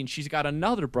 2017. She's got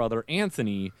another brother,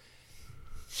 Anthony.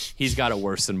 He's got it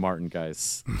worse than Martin,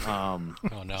 guys. Oh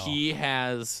no. He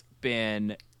has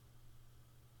been...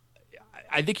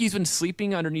 I think he's been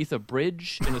sleeping underneath a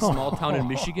bridge in a small town in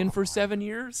Michigan for 7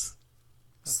 years.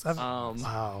 7.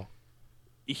 Wow.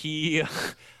 He,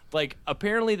 like,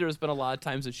 apparently there's been a lot of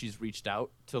times that she's reached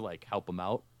out to, like, help him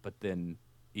out, but then,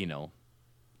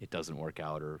 it doesn't work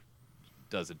out or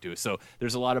doesn't do it. So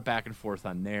there's a lot of back and forth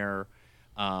on there.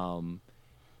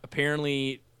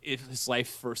 Apparently, his life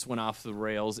first went off the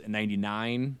rails in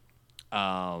 99.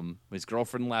 His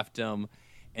girlfriend left him.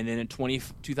 And then in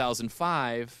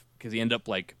 2005, because he ended up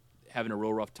like having a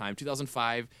real rough time,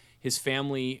 2005, his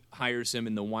family hires him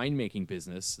in the winemaking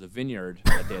business, the vineyard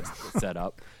that they had set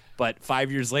up. But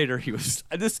 5 years later,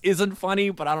 this isn't funny,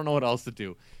 but I don't know what else to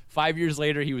do. 5 years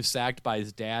later, he was sacked by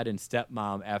his dad and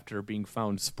stepmom after being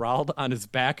found sprawled on his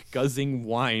back, guzzling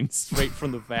wine straight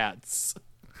from the vats.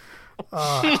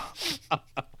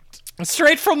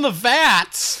 Straight from the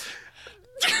vats?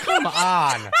 Come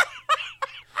on.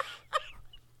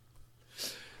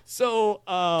 So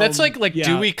that's like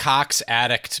Dewey Cox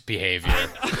addict behavior.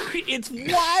 It's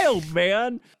wild,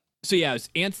 man. So yeah, it's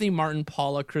Anthony, Martin,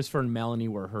 Paula, Christopher, and Melanie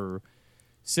were her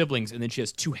siblings, and then she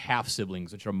has two half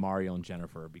siblings, which are Mario and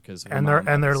Jennifer, because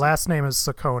their last name is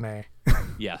Saccone.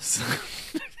 Yes.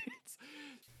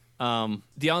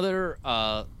 The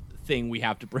other thing we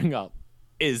have to bring up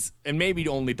is, and maybe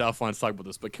only Duff wants to talk about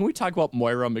this, but can we talk about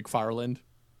Moira McFarland,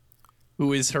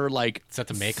 who is her is that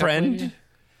the makeup friend? lady?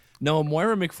 No,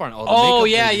 Moira McFarland. Oh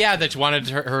yeah, lady. Yeah, that wanted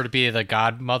her to be the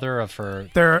godmother of her.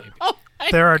 There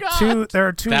are two.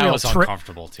 That was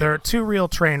uncomfortable too. There are two real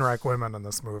train wreck women in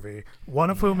this movie. One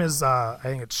of whom is I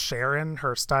think it's Sharon,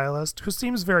 her stylist, who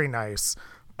seems very nice.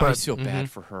 But I feel bad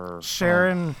for her.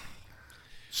 Sharon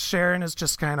is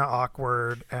just kind of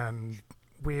awkward and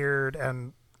weird,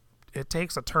 and it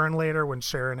takes a turn later when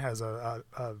Sharon has a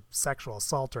sexual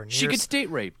assaulter. She gets date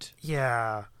raped.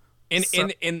 Yeah,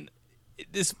 and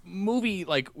this movie,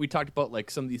 like we talked about, like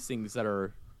some of these things that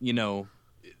are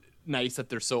nice that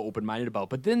they're so open-minded about,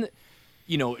 but then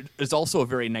there's also a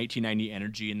very 1990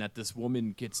 energy in that this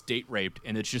woman gets date raped,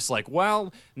 and it's just like,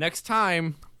 well, next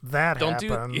time that don't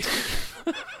happened.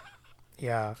 do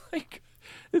Yeah, like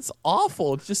it's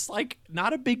awful. It's just like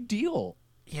not a big deal.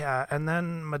 Yeah, and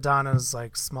then Madonna's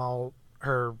like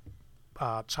her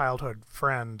childhood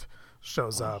friend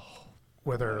shows up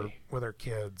with her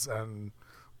kids, and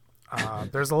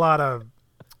there's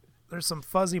some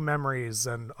fuzzy memories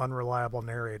and unreliable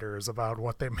narrators about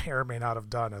what they may or may not have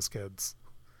done as kids.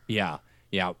 Yeah.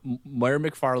 Moira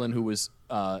McFarland, who was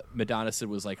Madonna said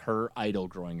was like her idol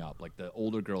growing up, like the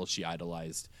older girls she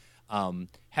idolized,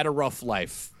 had a rough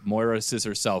life. Moira says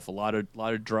herself, a lot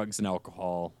of drugs and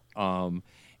alcohol.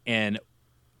 And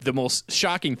the most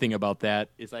shocking thing about that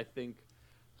is, I think,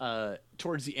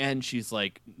 towards the end, she's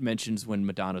like mentions when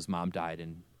Madonna's mom died,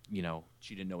 and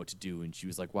she didn't know what to do, and she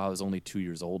was like, "Wow, I was only 2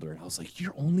 years older." And I was like,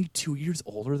 "You're only 2 years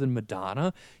older than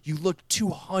Madonna? You look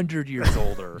 200 years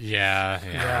older."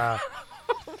 Yeah.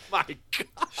 Oh my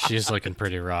God. She's looking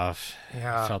pretty rough.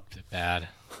 Yeah. I felt bad.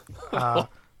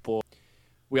 Boy.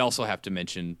 We also have to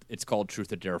mention it's called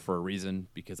Truth or Dare for a reason,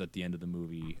 because at the end of the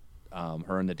movie,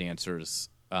 her and the dancers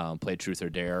play Truth or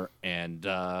Dare, and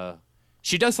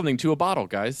she does something to a bottle,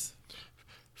 guys.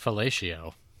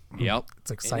 Fellatio. Yep.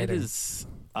 It's exciting. And it is.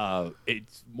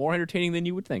 It's more entertaining than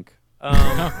you would think.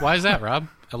 Why is that, Rob?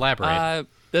 Elaborate.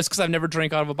 That's because I've never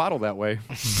drank out of a bottle that way.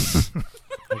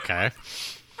 Okay.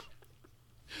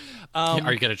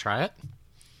 Are you going to try it?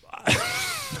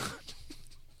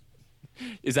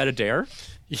 Is that a dare?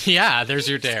 Yeah, there's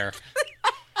your dare.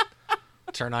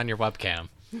 Turn on your webcam.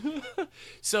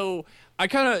 So I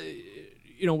kind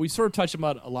of, we sort of touched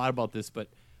about a lot about this, but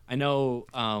I know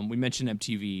we mentioned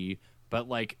MTV, but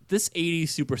like this 80s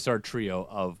superstar trio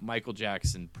of Michael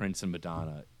Jackson, Prince, and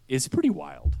Madonna is pretty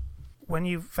wild. When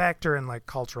you factor in like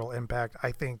cultural impact,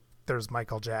 I think there's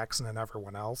Michael Jackson and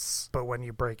everyone else. But when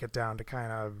you break it down to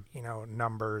kind of,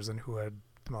 numbers and who had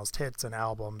the most hits and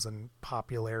albums and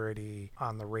popularity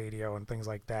on the radio and things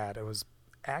like that, it was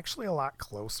actually a lot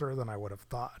closer than I would have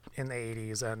thought in the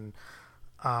 80s. And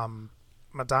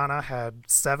Madonna had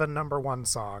 7 number 1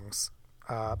 songs.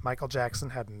 Michael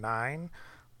Jackson had 9.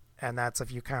 And that's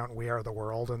if you count "We Are the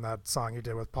World" and that song you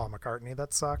did with Paul McCartney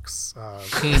that sucks.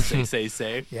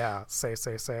 Say. Yeah,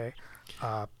 say.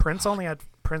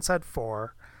 Prince had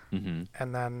 4,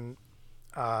 and then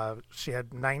she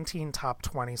had 19 top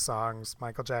 20 songs.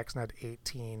 Michael Jackson had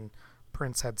 18.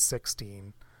 Prince had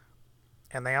 16,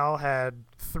 and they all had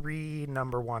 3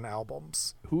 number 1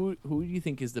 albums. Who do you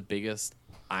think is the biggest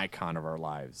icon of our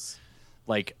lives?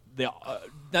 Like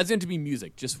that's going to be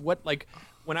music. Just what like.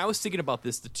 When I was thinking about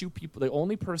this, the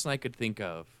only person I could think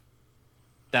of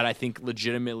that I think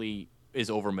legitimately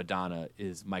is over Madonna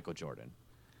is Michael Jordan.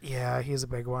 Yeah, he's a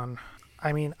big one.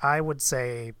 I mean, I would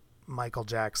say Michael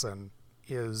Jackson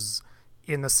is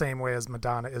in the same way as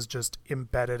Madonna is just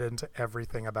embedded into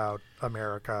everything about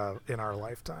America in our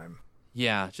lifetime.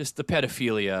 Yeah, just the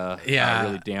pedophilia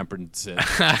really dampens it.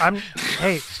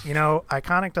 Hey,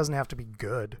 iconic doesn't have to be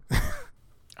good.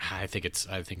 I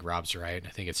think Rob's right. I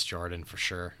think it's Jordan for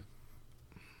sure.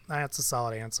 That's a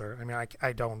solid answer. I mean,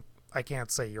 I don't I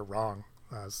can't say you're wrong.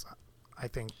 I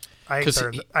think 'Cause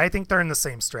I think they're in the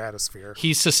same stratosphere.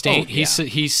 He's sustained. Oh, yeah.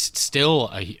 He's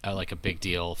still like a big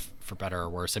deal for better or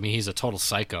worse. I mean, he's a total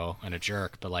psycho and a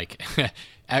jerk, but like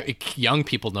young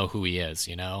people know who he is.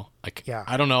 You know, like Yeah.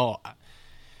 I don't know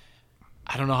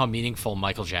how meaningful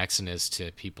Michael Jackson is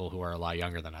to people who are a lot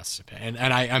younger than us. And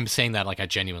I'm saying that like I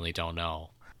genuinely don't know.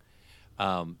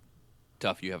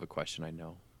 Duff, you have a question, I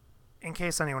know. In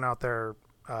case anyone out there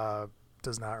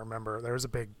does not remember, there was a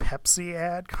big Pepsi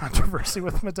ad controversy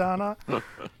with Madonna.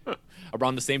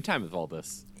 Around the same time with all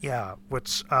this. Yeah,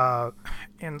 which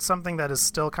in something that is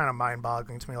still kind of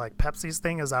mind-boggling to me, like Pepsi's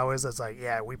thing is always it's like,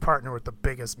 yeah, we partner with the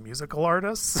biggest musical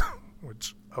artists,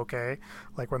 which okay,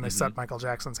 like when they set Michael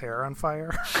Jackson's hair on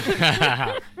fire.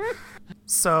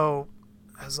 So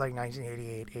it was like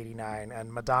 1988, 89,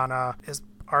 and Madonna is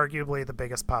arguably the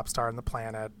biggest pop star on the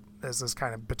planet. This is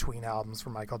kind of between albums for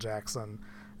Michael Jackson.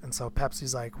 And so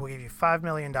Pepsi's like, we'll give you $5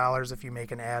 million if you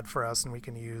make an ad for us and we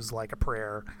can use like a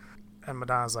prayer. And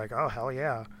Madonna's like, oh, hell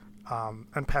yeah.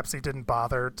 And Pepsi didn't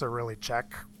bother to really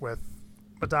check with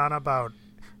Madonna about,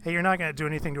 hey, you're not going to do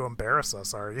anything to embarrass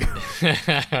us, are you?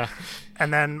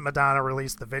 And then Madonna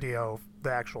released the video,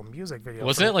 the actual music video.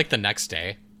 Wasn't it like the next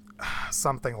day?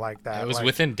 Something like that. It was like,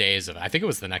 within days of it. I think it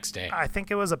was the next day. I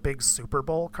think it was a big Super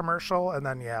Bowl commercial, and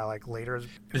then yeah, like later. It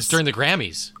was during the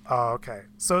Grammys. Oh, okay.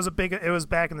 So it was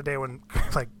back in the day when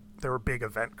like there were big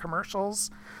event commercials.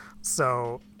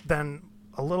 So then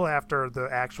a little after the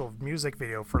actual music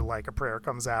video for Like a Prayer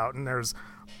comes out, and there's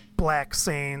black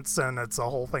saints, and it's a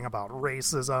whole thing about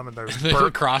racism, and there's The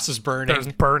cross is burning.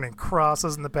 there's burning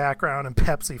crosses in the background, and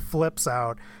Pepsi flips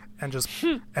out and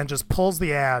just pulls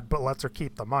the ad, but lets her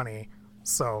keep the money.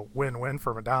 So win-win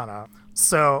for Madonna.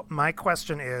 So my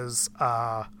question is,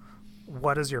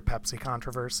 what is your Pepsi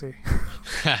controversy?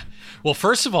 Well,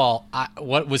 first of all,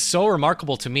 what was so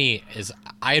remarkable to me is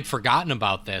I had forgotten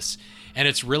about this, and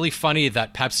it's really funny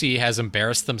that Pepsi has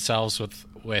embarrassed themselves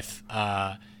with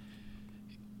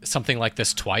something like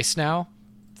this twice now.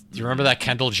 Do you remember that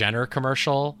Kendall Jenner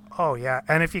commercial? Oh yeah,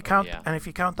 and if you count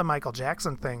Yeah. the Michael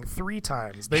Jackson thing 3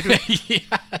 times, they do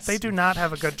Yes. they do not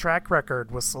have a good track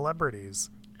record with celebrities,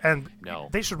 and No.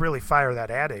 they should really fire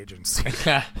that ad agency.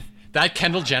 That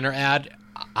Kendall Jenner ad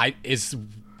is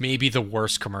maybe the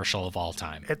worst commercial of all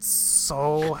time. It's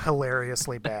so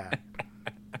hilariously bad.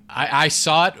 I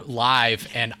saw it live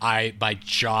and my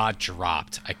jaw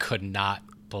dropped. I could not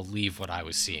believe what I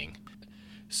was seeing.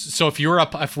 So if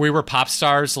we were pop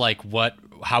stars, like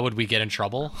how would we get in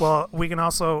trouble? Well, we can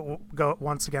also go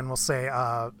once again. We'll say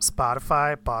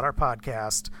Spotify bought our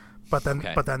podcast, but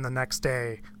then the next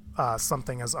day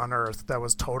something is unearthed that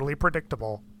was totally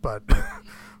predictable, but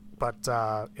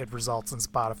it results in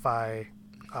Spotify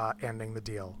ending the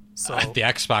deal. So The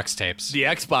Xbox tapes. The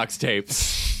Xbox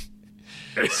tapes.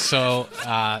 So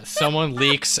someone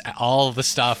leaks all of the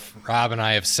stuff Rob and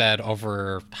I have said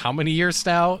over how many years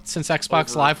now since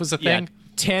Xbox Live was a thing?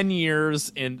 10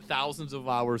 years and thousands of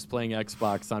hours playing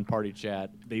Xbox on Party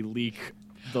Chat. They leak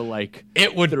the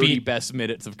It would 30 be best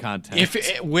minutes of content.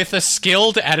 With a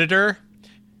skilled editor,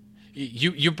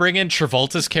 you bring in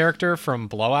Travolta's character from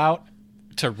Blowout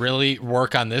to really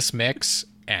work on this mix,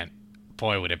 and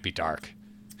boy, would it be dark.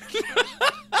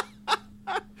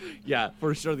 Yeah,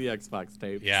 for sure the Xbox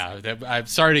tapes. Yeah, I'm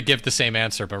sorry to give the same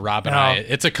answer, but Rob and I,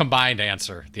 it's a combined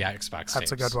answer, the Xbox tapes.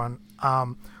 that's a good one.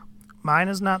 Mine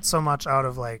is not so much out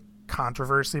of like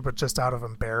controversy, but just out of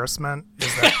embarrassment.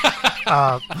 Is that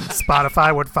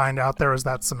Spotify would find out there was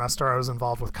that semester I was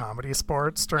involved with comedy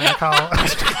sports during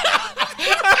college.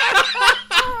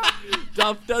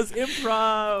 Duff does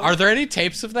improv. Are there any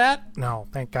tapes of that? No,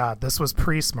 thank God. This was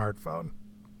pre-smartphone.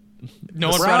 No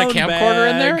one brought a Brown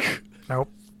camcorder in there? bag. Nope.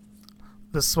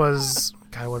 This was,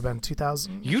 God, it would have been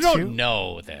 2000. You don't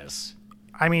know this.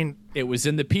 I mean, It was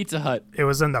in the Pizza Hut. it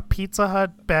was in the Pizza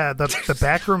Hut, the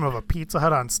back room of a Pizza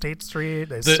Hut on State Street.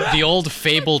 The old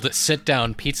fabled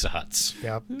sit-down Pizza Huts.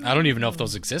 Yep. I don't even know if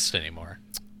those exist anymore.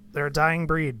 They're a dying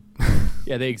breed.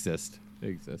 Yeah, they exist. They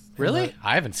exist. Really?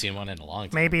 I haven't seen one in a long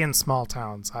time. Maybe in small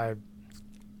towns.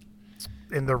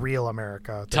 In the real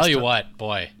America. Tell you what,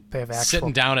 boy. They have actual...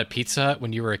 Sitting down at Pizza Hut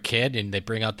when you were a kid and they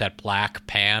bring out that black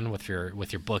pan with your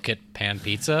bucket pan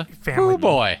pizza. Family- Oh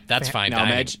boy, that's fine Now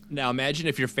dining. imagine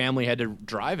if your family had to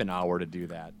drive an hour to do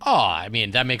that. Oh, I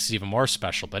mean that makes it even more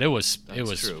special. But it was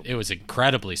true. it was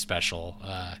incredibly special.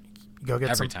 Go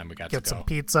get every some, time we got get to some go.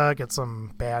 pizza, get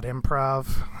some bad improv.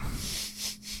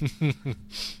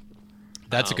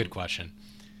 That's a good question.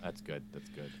 That's good. That's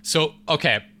good. So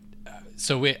okay,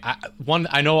 so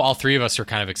I know all three of us are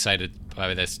kind of excited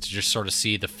by this to just sort of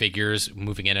see the figures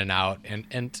moving in and out,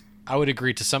 and I would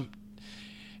agree to some.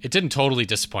 it didn't totally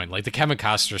disappoint. Like the Kevin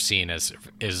Costner scene is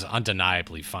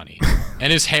undeniably funny,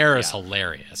 and his hair is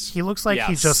hilarious. He looks like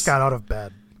he just got out of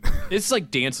bed. It's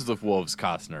like Dances with Wolves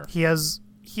Costner. He has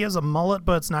a mullet,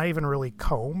 but it's not even really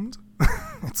combed.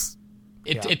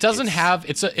 It doesn't have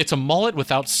it's a mullet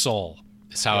without soul.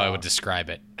 Is how I would describe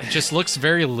it. It just looks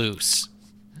very loose.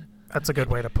 That's a good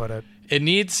way to put it. It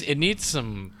needs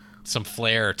some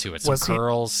flair to it, some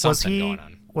curls, something going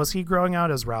on. Was he growing out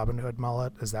his Robin Hood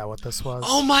mullet? Is that what this was?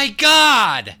 Oh my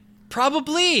God!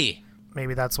 Probably.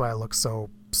 Maybe that's why it looks so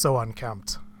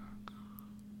unkempt.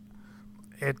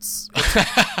 It's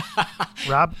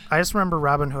I just remember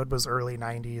Robin Hood was early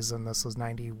 90s and this was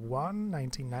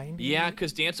 1990. Yeah,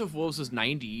 because Dance with Wolves was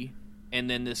 90, and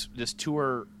then this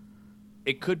tour,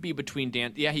 it could be between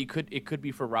it could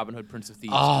be for Robin Hood Prince of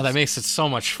Thieves. Oh, that makes it so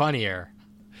much funnier.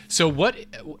 So what,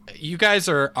 you guys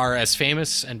are as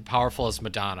famous and powerful as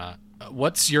Madonna.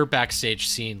 What's your backstage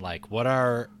scene like?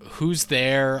 Who's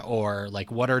there, or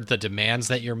like what are the demands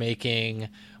that you're making?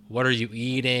 What are you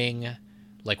eating?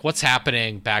 Like what's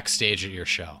happening backstage at your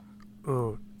show?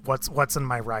 Ooh, what's in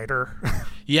my rider?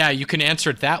 Yeah, you can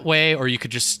answer it that way, or you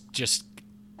could just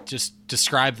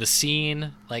describe the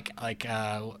scene. What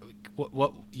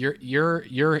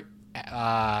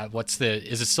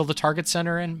is it still the Target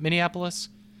Center in Minneapolis?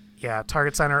 Yeah,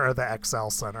 Target Center or the XL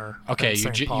Center. Okay,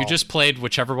 you just played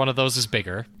whichever one of those is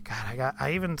bigger. God,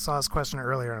 I even saw this question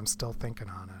earlier and I'm still thinking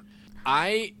on it.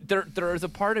 There is a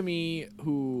part of me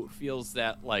who feels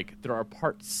that like there are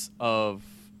parts of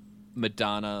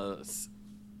Madonna's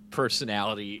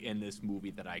personality in this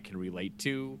movie that I can relate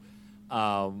to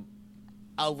a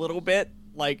little bit.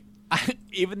 Like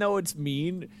even though it's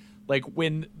mean, like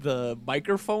when the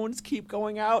microphones keep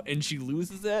going out and she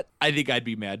loses it, I think I'd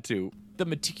be mad too. The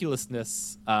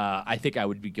meticulousness, I think I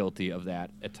would be guilty of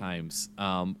that at times.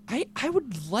 I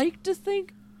would like to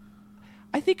think,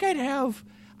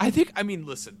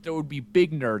 listen, there would be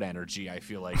big nerd energy, I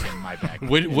feel like, in my back.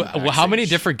 How many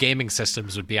different gaming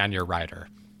systems would be on your rider?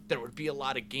 There would be a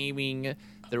lot of gaming.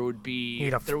 There would be...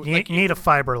 You need a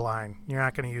fiber line. You're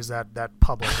not going to use that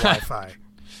public Wi-Fi.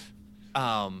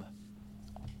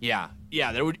 Yeah,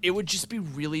 it would just be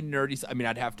really nerdy. I mean,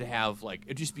 I'd have to have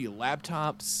it'd just be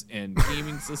laptops and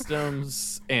gaming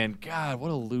systems, and God, what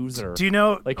a loser. Do you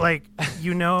know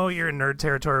you're in nerd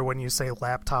territory when you say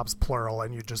laptops plural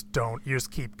and you just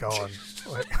keep going.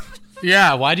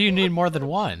 Yeah, why do you need more than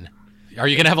one? Are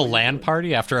you gonna have a LAN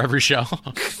party after every show?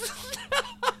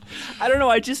 I don't know.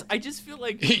 I just feel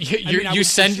like you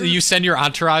send your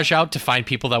entourage out to find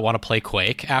people that want to play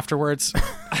Quake afterwards.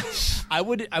 I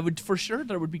would for sure.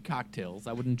 There would be cocktails.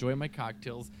 I would enjoy my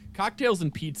cocktails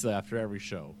and pizza after every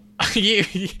show.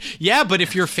 Yeah, but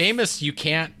if you're famous, you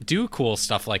can't do cool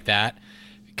stuff like that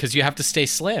because you have to stay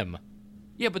slim.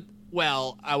 Yeah, but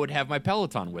I would have my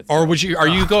Peloton with. Or would you? Are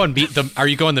you going the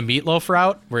Meatloaf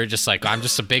route where you're just like, I'm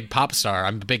just a big pop star.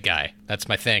 I'm a big guy. That's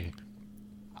my thing.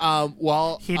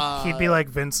 He'd be like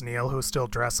Vince Neil, who still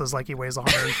dresses like he weighs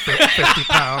 150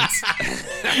 pounds.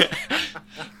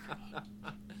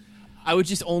 I would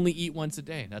just only eat once a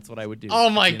day. That's what I would do.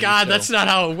 Oh my God, that's not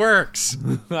how it works.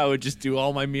 I would just do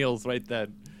all my meals right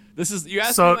then. This is you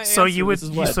asked me my answer. So you would.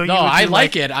 I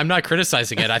like it. I'm not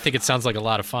criticizing it. I think it sounds like a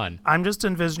lot of fun. I'm just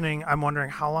envisioning. I'm wondering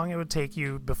how long it would take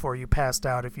you before you passed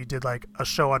out if you did like a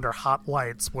show under hot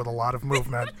lights with a lot of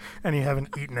movement and you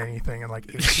haven't eaten anything in like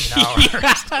 18 hours.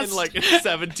 Yes. In like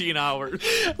 17 hours.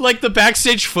 Like the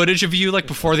backstage footage of you like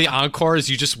before the encore is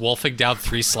you just wolfing down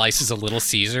 3 slices of Little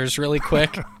Caesars really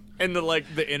quick. And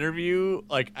the interview,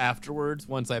 afterwards,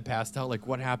 once I passed out,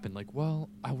 what happened? I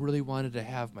really wanted to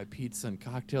have my pizza and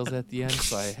cocktails at the end,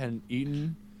 so I hadn't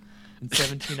eaten in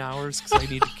 17 hours because I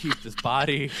need to keep this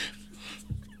body.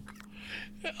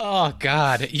 Oh,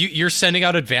 God. You're sending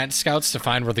out advanced scouts to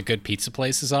find where the good pizza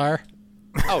places are?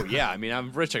 Oh, yeah. I mean,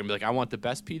 I'm rich. I can be like, I want the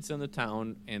best pizza in the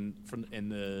town and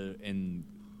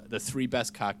the 3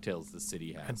 best cocktails the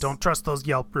city has. And don't trust those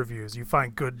Yelp reviews. You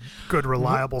find good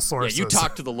reliable sources. Yeah, you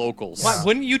talk to the locals. Why,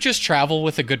 wouldn't you just travel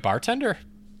with a good bartender?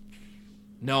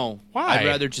 No. Why? I'd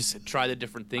rather just try the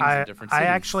different things in different cities. I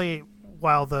actually,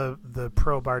 while the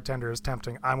pro bartender is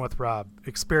tempting, I'm with Rob.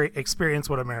 Experience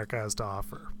what America has to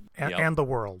offer. And the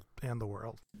world.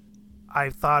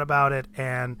 I've thought about it,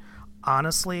 and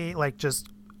honestly,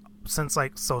 since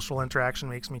social interaction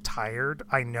makes me tired,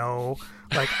 I know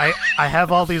I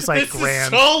have all these this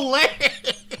grand. Is so lame.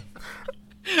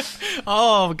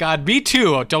 Oh God, me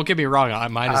too. Don't get me wrong,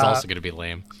 mine is also gonna be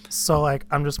lame. So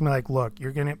I'm just gonna look,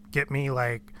 you're gonna get me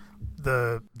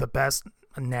the best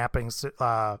napping,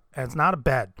 and it's not a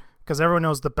bed because everyone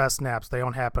knows the best naps they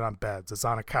don't happen on beds. It's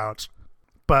on a couch.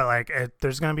 but like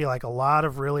there's gonna be like a lot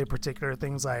of really particular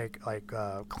things like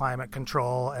climate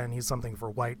control, and he's something for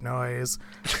white noise,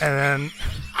 and then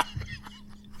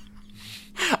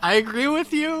I agree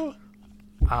with you.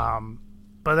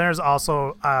 but there's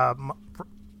also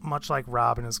much like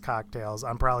Rob and his cocktails,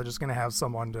 I'm probably just gonna have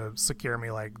someone to secure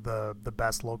me like the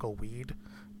best local weed.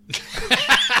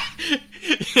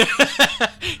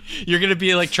 You're gonna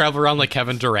be like travel around like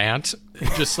Kevin Durant,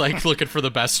 just like looking for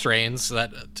the best strains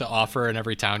that to offer in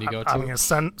every town you go to. I'm gonna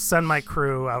send my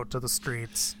crew out to the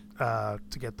streets to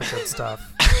get the good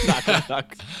stuff.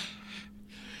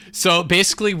 So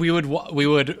basically, we would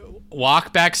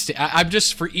walk backstage. I'm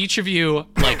just for each of you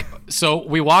like. So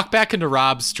we walk back into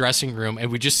Rob's dressing room,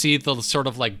 and we just see the sort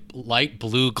of like light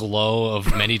blue glow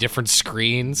of many different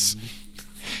screens.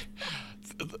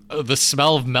 The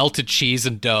smell of melted cheese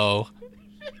and dough,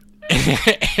 and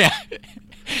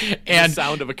the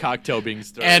sound of a cocktail being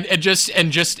stirred, and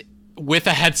just with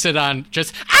a headset on,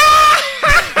 just.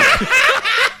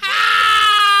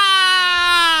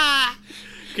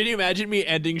 Can you imagine me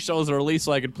ending shows early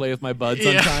so I could play with my buds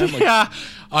on time? Like, yeah,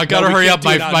 I gotta hurry up.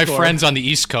 My encore. friend's on the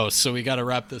East Coast, so we gotta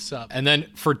wrap this up. And then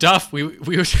for Duff,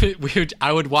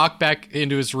 I would walk back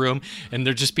into his room, and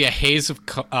there'd just be a haze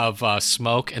of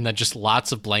smoke, and then just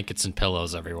lots of blankets and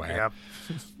pillows everywhere.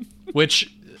 Yep.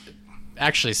 Which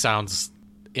actually sounds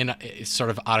sort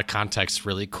of out of context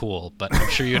really cool, but I'm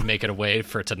sure you'd make it a way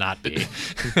for it to not be.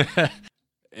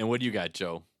 And what do you got,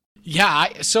 Joe?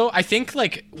 Yeah, so I think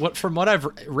like from what I've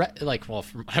read,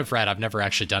 I've never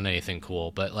actually done anything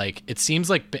cool, but like it seems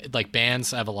like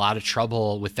bands have a lot of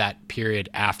trouble with that period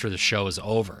after the show is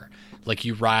over. Like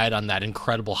you ride on that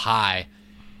incredible high,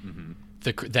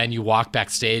 then you walk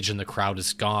backstage and the crowd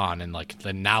is gone, and like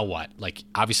then now what? Like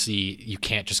obviously you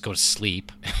can't just go to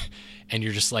sleep, and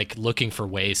you're just like looking for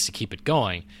ways to keep it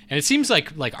going. And it seems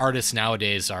like artists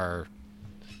nowadays are,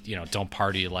 don't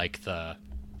party like the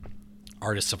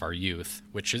artists of our youth,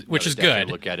 which is good.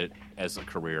 Look at it as a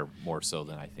career more so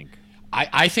than I think.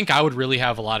 I think I would really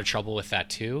have a lot of trouble with that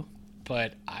too,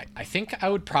 but I think I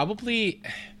would probably,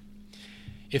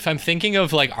 if I'm thinking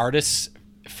of like artists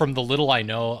from the little I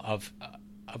know of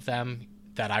them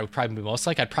that I would probably be most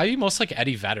like, I'd probably be most like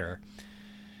Eddie Vedder,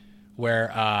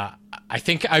 where I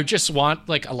think I just want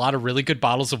like a lot of really good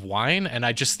bottles of wine, and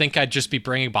I just think I'd just be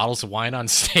bringing bottles of wine on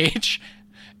stage.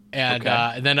 And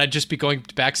and then I'd just be going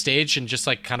backstage and just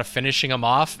like kind of finishing them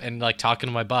off and like talking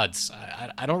to my buds.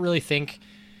 I don't really think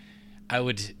I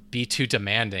would be too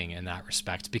demanding in that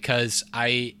respect, because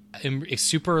I am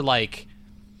super like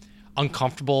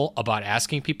uncomfortable about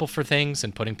asking people for things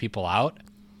and putting people out.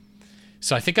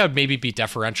 So I think I would maybe be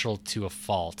deferential to a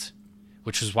fault,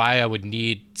 which is why I would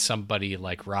need somebody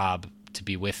like Rob to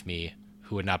be with me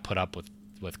who would not put up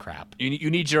with crap. You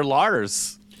need your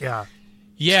Lars. Yeah.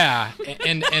 Yeah,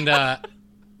 and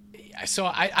so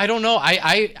I don't know.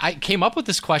 I came up with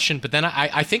this question, but then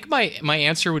I think my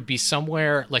answer would be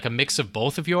somewhere like a mix of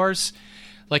both of yours.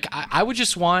 Like I would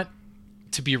just want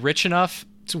to be rich enough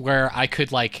to where I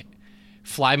could like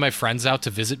fly my friends out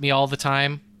to visit me all the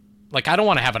time. Like I don't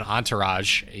want to have an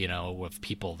entourage, with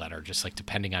people that are just like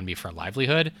depending on me for a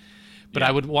livelihood. But I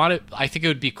would want it. I think it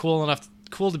would be cool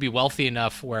to be wealthy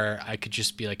enough where I could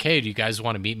just be like, hey, do you guys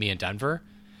want to meet me in Denver?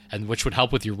 And which would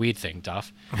help with your weed thing,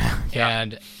 Duff. Yeah.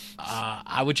 And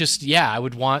I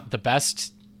would want the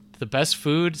best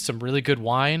food, some really good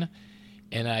wine,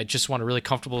 and I just want a really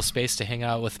comfortable space to hang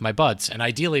out with my buds. And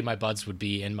ideally, my buds would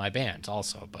be in my band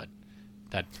also, but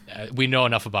that we know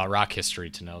enough about rock history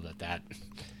to know that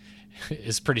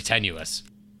is pretty tenuous.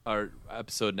 Our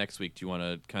episode next week, do you want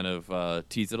to kind of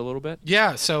tease it a little bit?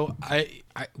 Yeah. So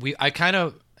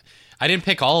I didn't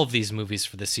pick all of these movies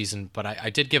for this season, but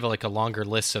I did give a longer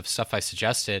list of stuff I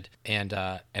suggested, and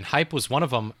Hype was one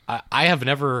of them. I have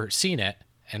never seen it,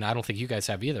 and I don't think you guys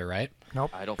have either, right?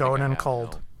 Nope. I don't Going think I in have,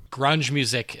 cold. no. Grunge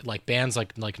music, like bands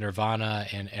like Nirvana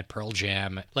and Pearl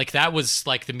Jam, like that was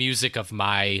like the music of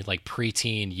my like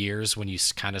preteen years when you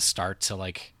kind of start to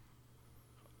like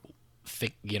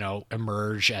think,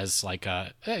 emerge as like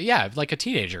a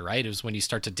teenager, right? It was when you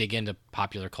start to dig into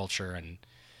popular culture and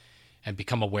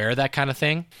become aware of that kind of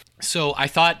thing. So I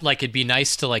thought like it'd be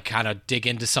nice to like kind of dig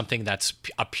into something that's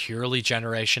a purely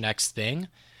Generation X thing.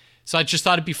 So I just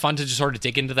thought it'd be fun to just sort of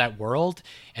dig into that world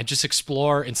and just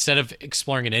explore, instead of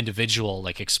exploring an individual,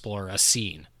 like explore a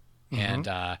scene and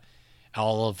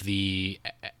all of the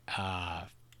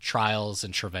trials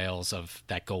and travails of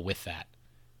that go with that.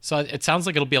 So it sounds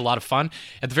like it'll be a lot of fun.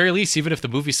 At the very least, even if the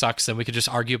movie sucks, then we could just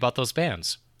argue about those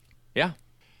bands. Yeah.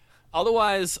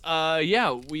 Otherwise,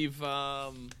 we've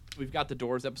we've got the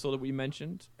Doors episode that we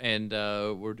mentioned, and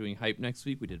we're doing Hype next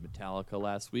week. We did Metallica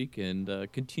last week,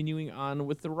 and continuing on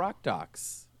with the Rock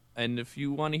Docs. And if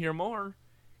you want to hear more,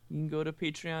 you can go to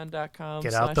patreon.com.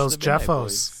 Get out those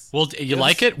Jeffos. Well, you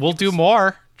like it? We'll do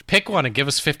more. Pick one and give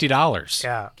us $50.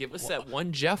 Yeah. Give us that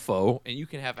one Jeffo, and you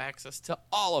can have access to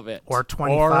all of it. Or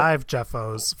 25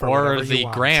 Jeffos. For or whatever the you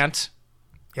want. grant.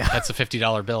 Yeah. That's a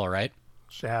 $50 bill, right?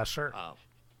 Yeah, sure.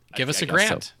 Give us a guess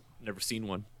grant. so. Never seen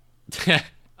one.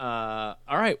 All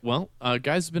right. Well,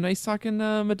 guys, it's been nice talking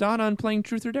Madonna and playing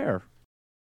Truth or Dare.